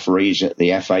boss of referees at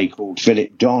the FA, called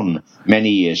Philip Don,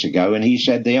 many years ago, and he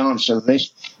said the answer to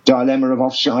this dilemma of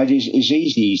offside is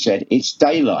easy. He said it's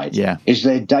daylight. Yeah. Is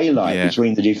there daylight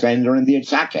between the defender and the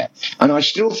attacker? And I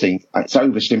still think it's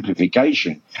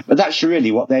oversimplification, but that's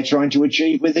really what they're trying to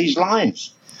achieve with these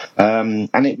lines.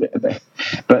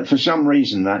 But for some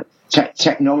reason, that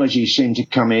technology seemed to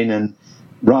come in and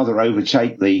rather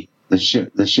overtake the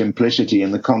simplicity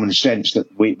and the common sense that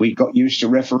we got used to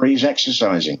referees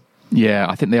exercising. Yeah,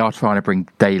 I think they are trying to bring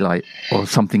daylight or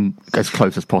something as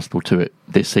close as possible to it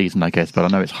this season, I guess. But I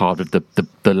know it's hard with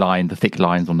the thick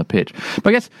lines on the pitch. But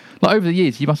I guess, like, over the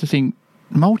years, you must have seen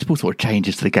multiple sort of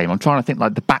changes to the game. I'm trying to think,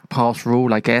 like the back pass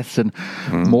rule, I guess, and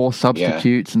more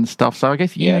substitutes and stuff. So I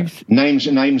guess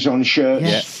names on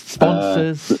shirts,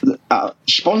 sponsors,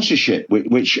 sponsorship,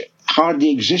 which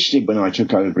hardly existed when I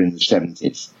took over in the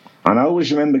 70s. And I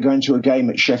always remember going to a game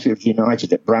at Sheffield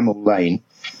United at Bramall Lane,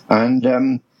 and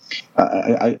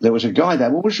there was a guy there.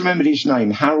 I always remembered his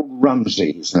name, Harold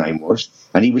Rumsey, his name was,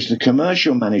 and he was the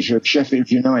commercial manager of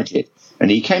Sheffield United. And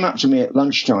he came up to me at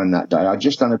lunchtime that day. I'd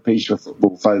just done a piece for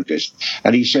Football Focus.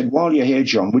 And he said, "While you're here,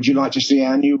 John, would you like to see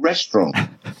our new restaurant?"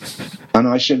 And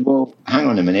I said, "Well, hang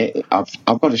on a minute. I've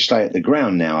got to stay at the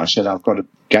ground now." I said, "I've got a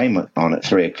game on at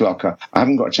 3:00. I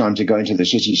haven't got time to go into the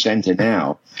city centre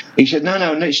now." He said, no,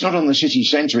 it's not on the city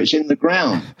centre. It's in the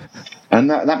ground. And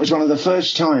that was one of the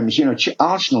first times,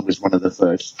 Arsenal was one of the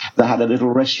first that had a little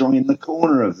restaurant in the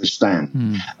corner of the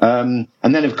stand. And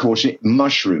then, of course, it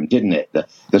mushroomed, didn't it?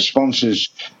 The sponsors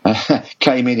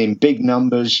came in big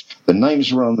numbers. The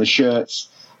names were on the shirts,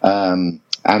 and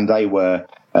they were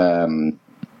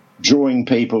drawing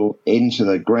people into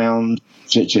the ground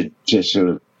to sort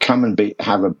of come and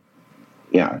have a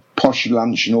posh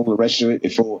lunch and all the rest of it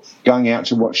before going out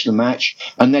to watch the match.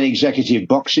 And then executive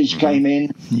boxes came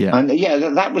in. Yeah. And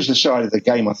that was the side of the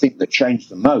game, I think, that changed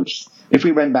the most. If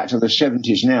we went back to the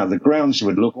 70s now, the grounds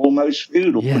would look almost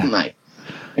feudal, wouldn't they?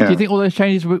 Yeah. Do you think all those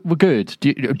changes were good?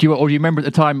 Do you remember at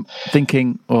the time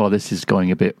thinking, "Oh, this is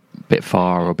going a bit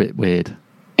far or a bit weird"?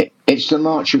 It's the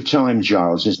march of time,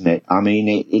 Giles, isn't it? I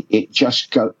mean, it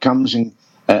just comes and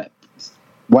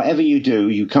whatever you do,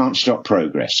 you can't stop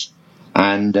progress.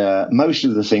 And most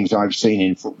of the things I've seen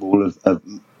in football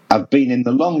have been in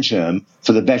the long term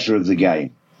for the better of the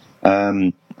game.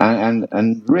 And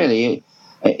really,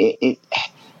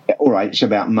 all right, it's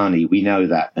about money. We know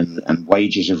that. And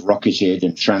wages have rocketed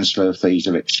and transfer fees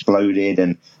have exploded.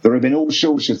 And there have been all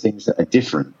sorts of things that are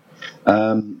different.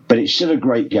 But it's still a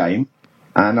great game.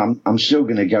 And I'm still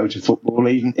going to go to football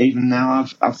even now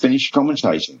I've finished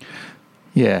commentating.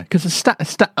 Yeah, because the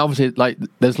stat obviously, like,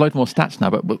 there's loads more stats now,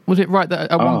 but was it right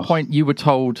that at one point you were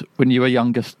told when you were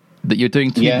younger that you're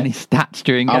doing too many stats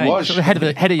during games? I was. Sort of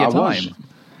ahead of your time.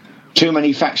 Too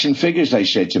many facts and figures, they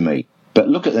said to me. But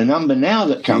look at the number now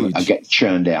that get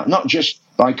churned out, not just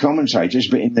by commentators,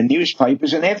 but in the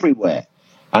newspapers and everywhere.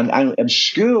 And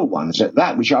obscure ones at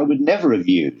that, which I would never have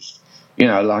used.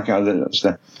 Like that's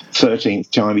the 13th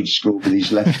time he'd scored with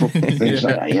his left foot. Things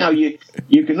like that.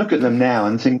 You can look at them now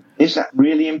and think, is that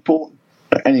really important?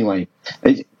 But anyway,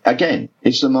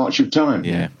 it's the march of time.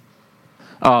 Yeah.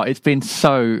 Oh, it's been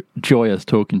so joyous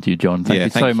talking to you, John. Thank you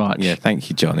so much. Yeah, thank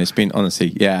you, John. It's been,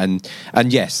 honestly, and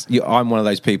yes, I'm one of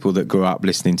those people that grew up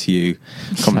listening to you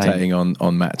commentating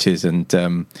on matches, and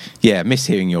miss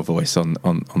hearing your voice on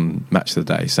Match of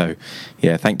the Day. So,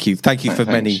 thank you for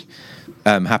many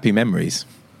happy memories.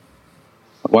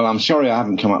 Well, I'm sorry I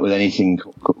haven't come up with anything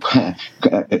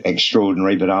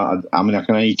extraordinary, but I mean, I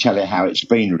can only tell you how it's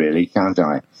been, really, can't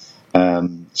I?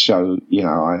 So,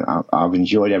 I've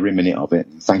enjoyed every minute of it.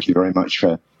 Thank you very much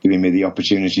for giving me the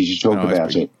opportunity to talk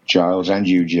about it, Giles, and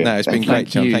you, Jim. No, it's been great,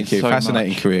 John. Thank you.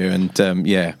 Fascinating career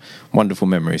and, wonderful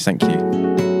memories. Thank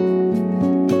you.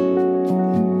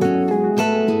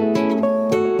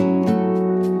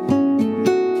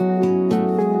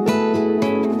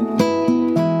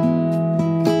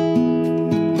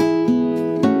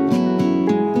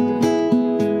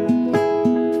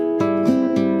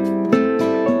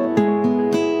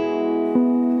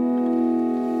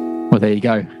 There you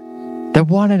go. The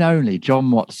one and only John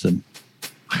Motson.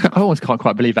 I almost can't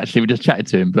quite believe actually we just chatted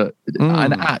to him, but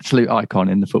an absolute icon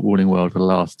in the footballing world for the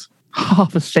last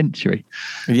half a century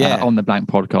on the Blank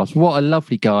podcast. What a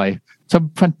lovely guy. Some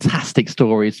fantastic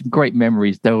stories, some great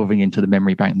memories delving into the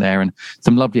memory bank there, and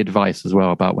some lovely advice as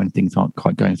well about when things aren't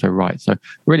quite going so right. So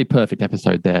really perfect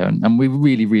episode there. And we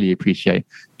really, really appreciate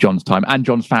John's time and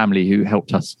John's family who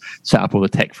helped us set up all the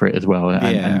tech for it as well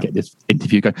and get this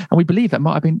interview going. And we believe that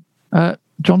might have been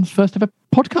John's first ever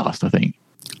podcast, I think.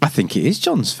 I think it is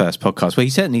John's first podcast. Well, he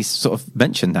certainly sort of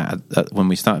mentioned that when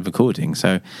we started recording.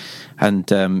 So, and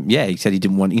he said he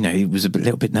didn't want, he was a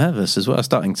little bit nervous as well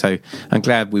starting. So I'm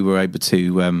glad we were able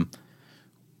to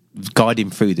guide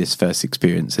him through this first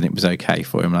experience, and it was okay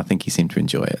for him. And I think he seemed to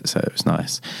enjoy it, so it was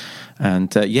nice.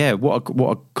 And what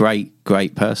a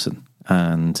great person.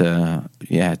 And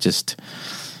it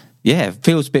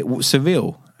feels a bit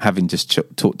surreal having just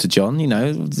talked to John.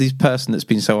 This person that's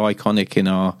been so iconic in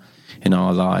our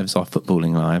lives, our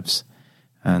footballing lives.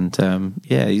 And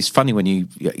it's funny when you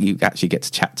actually get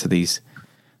to chat to these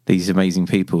amazing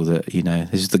people. That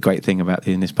this is the great thing about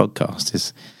doing this podcast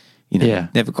is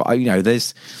never got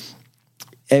there's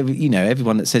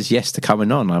everyone that says yes to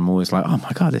coming on. I'm always like, oh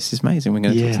my god, this is amazing. We're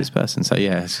going to talk to this person. So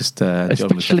it's just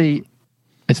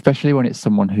especially when it's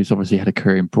someone who's obviously had a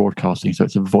career in broadcasting, so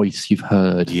it's a voice you've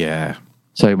heard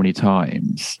so many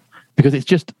times, because it's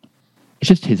just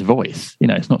his voice.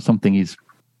 It's not something he's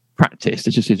practiced,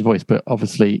 it's just his voice, but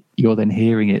obviously you're then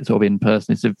hearing it sort of in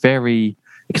person. It's a very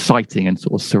exciting and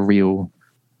sort of surreal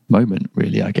moment,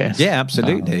 really, I guess. Yeah,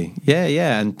 absolutely.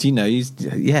 And he's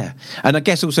and I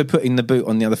guess also putting the boot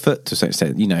on the other foot to some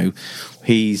extent.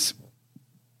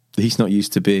 He's not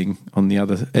used to being on the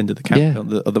other end of the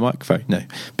camera, of the microphone,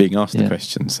 being asked the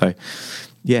question. So,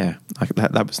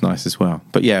 that was nice as well.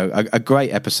 But a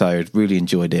great episode. Really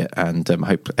enjoyed it, and I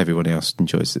hope everyone else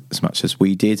enjoys it as much as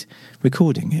we did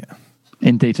recording it.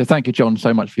 Indeed. So thank you, John,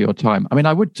 so much for your time. I mean,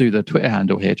 I would do the Twitter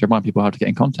handle here to remind people how to get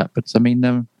in contact, but I mean,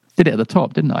 did it at the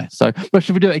top, didn't I? So, but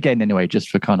should we do it again anyway, just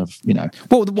for kind of,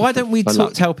 Well, why don't we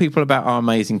tell people about our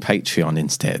amazing Patreon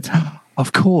instead?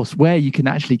 Of course, where you can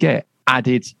actually get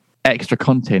added extra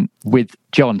content with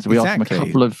John. So we asked him a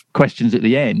couple of questions at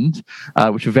the end,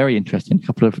 which were very interesting. A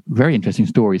couple of very interesting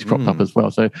stories cropped up as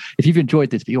well. So if you've enjoyed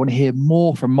this, but you want to hear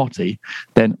more from Motty,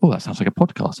 then, that sounds like a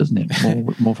podcast, doesn't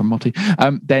it? More from Motty.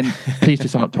 Then please do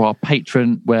sign up to our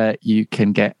Patreon, where you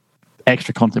can get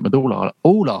extra content with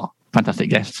all our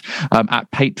fantastic guests at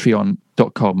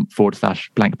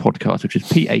patreon.com/blank podcast, which is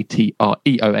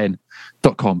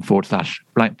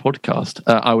patreon.com/blank podcast.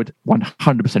 I would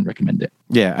 100% recommend it.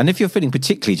 Yeah, and if you're feeling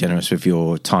particularly generous with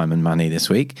your time and money this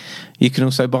week, you can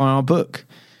also buy our book,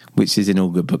 which is in all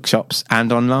good bookshops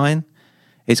and online.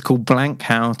 It's called Blank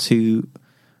How to...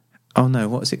 Oh no,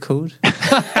 what is it called?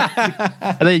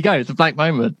 There you go, it's a blank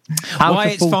moment. Why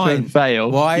it's fine. And fail.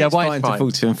 Why it's fine to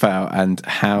falter and fail, and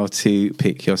how to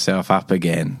pick yourself up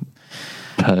again.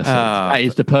 Perfect. That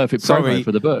is the perfect promo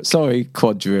for the book. Sorry,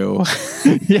 Quadrille.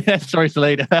 Yeah, sorry,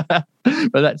 Selena. But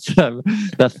there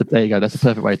you go. That's the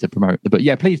perfect way to promote the book.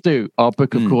 Yeah, please do. Our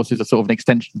book, of course, is a sort of an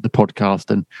extension of the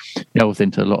podcast and delves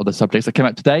into a lot of the subjects that came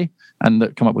out today and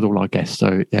that come up with all our guests.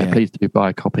 So please do buy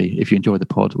a copy if you enjoy the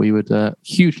pod. We would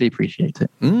hugely appreciate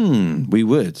it. We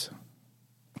would.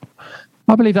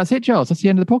 I believe that's it, Giles. That's the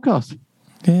end of the podcast.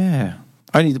 Yeah.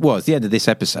 It's the end of this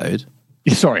episode.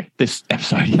 Sorry, this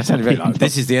episode. That sounded very like,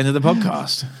 this is the end of the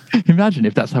podcast. Imagine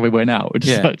if that's how we went out.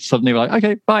 Suddenly we're like,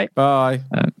 okay, bye. Bye.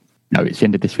 No, it's the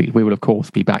end of this week. We will, of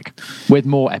course, be back with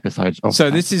more episodes.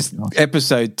 So this is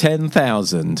episode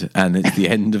 10,000 and it's the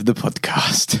end of the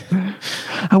podcast.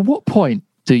 At what point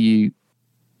do you,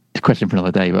 the question for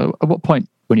another day, but at what point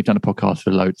when you've done a podcast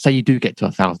for load, say you do get to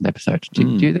 1,000 episodes, do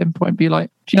you then point be like,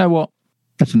 do you know what?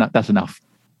 That's enough.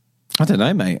 I don't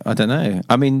know, mate. I don't know.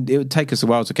 I mean, it would take us a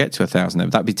while to get to 1,000.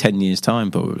 That'd be 10 years'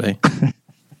 time, probably.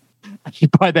 Actually,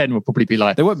 by then, we'll probably be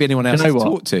like... There won't be anyone else to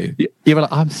talk to. You're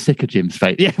like, I'm sick of Jim's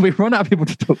face. Yeah, we've run out of people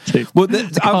to talk to. Well,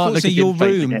 unfortunately, your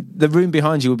room, the room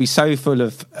behind you will be so full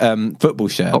of football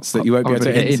shirts that you won't be able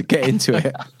to get into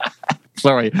it.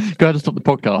 Sorry, go ahead and stop the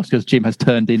podcast because Jim has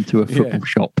turned into a football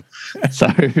shop. So,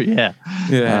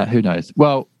 who knows?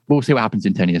 Well, we'll see what happens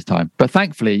in 10 years' time. But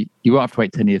thankfully, you won't have to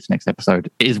wait 10 years for the next episode.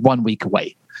 It is 1 week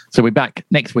away. So we're back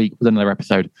next week with another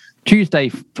episode.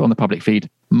 Tuesday on the public feed.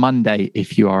 Monday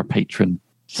if you are a patron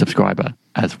subscriber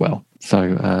as well.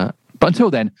 So, but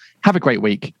until then, have a great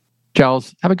week.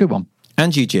 Giles, have a good one.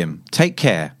 And you, Jim. Take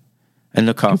care and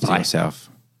look after yourself.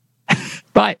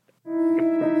 Bye.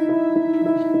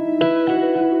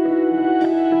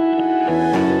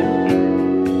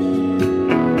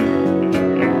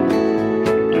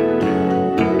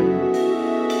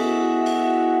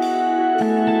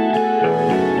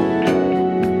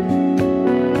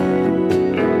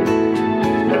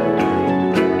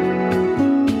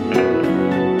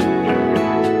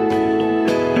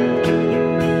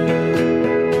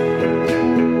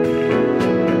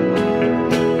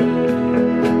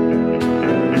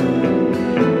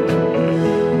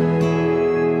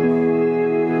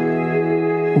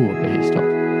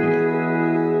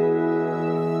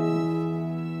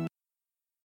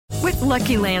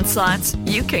 Lucky Land Slots,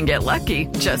 you can get lucky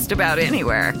just about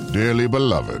anywhere. Dearly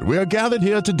beloved, we are gathered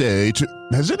here today to...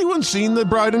 Has anyone seen the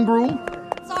bride and groom?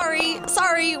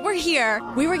 Sorry, we're here.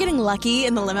 We were getting lucky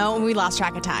in the limo and we lost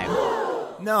track of time.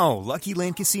 No, Lucky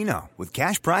Land Casino, with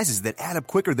cash prizes that add up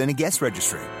quicker than a guest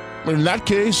registry. In that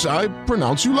case, I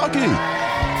pronounce you lucky.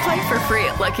 Play for free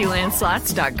at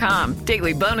LuckyLandSlots.com.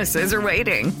 Daily bonuses are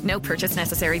waiting. No purchase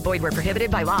necessary. Void where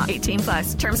prohibited by law.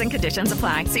 18+. Terms and conditions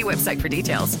apply. See website for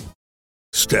details.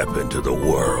 Step into the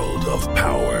world of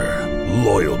power,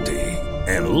 loyalty,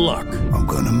 and luck. I'm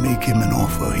gonna make him an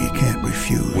offer he can't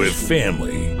refuse. With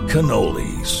family,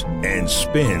 cannolis, and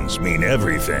spins mean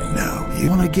everything. Now, you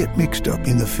wanna get mixed up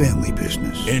in the family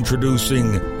business.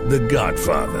 Introducing The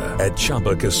Godfather at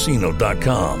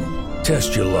ChumbaCasino.com.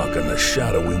 Test your luck in the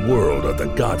shadowy world of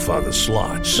The Godfather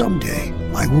slot. Someday,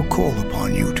 I will call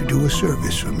upon you to do a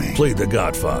service for me. Play The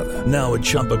Godfather, now at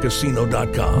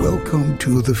ChumbaCasino.com. Welcome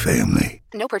to the family.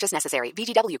 No purchase necessary.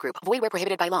 VGW Group. Void where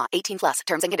prohibited by law. 18+.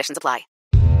 Terms and conditions apply.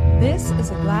 This is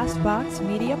a Glass Box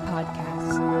Media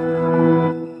Podcast.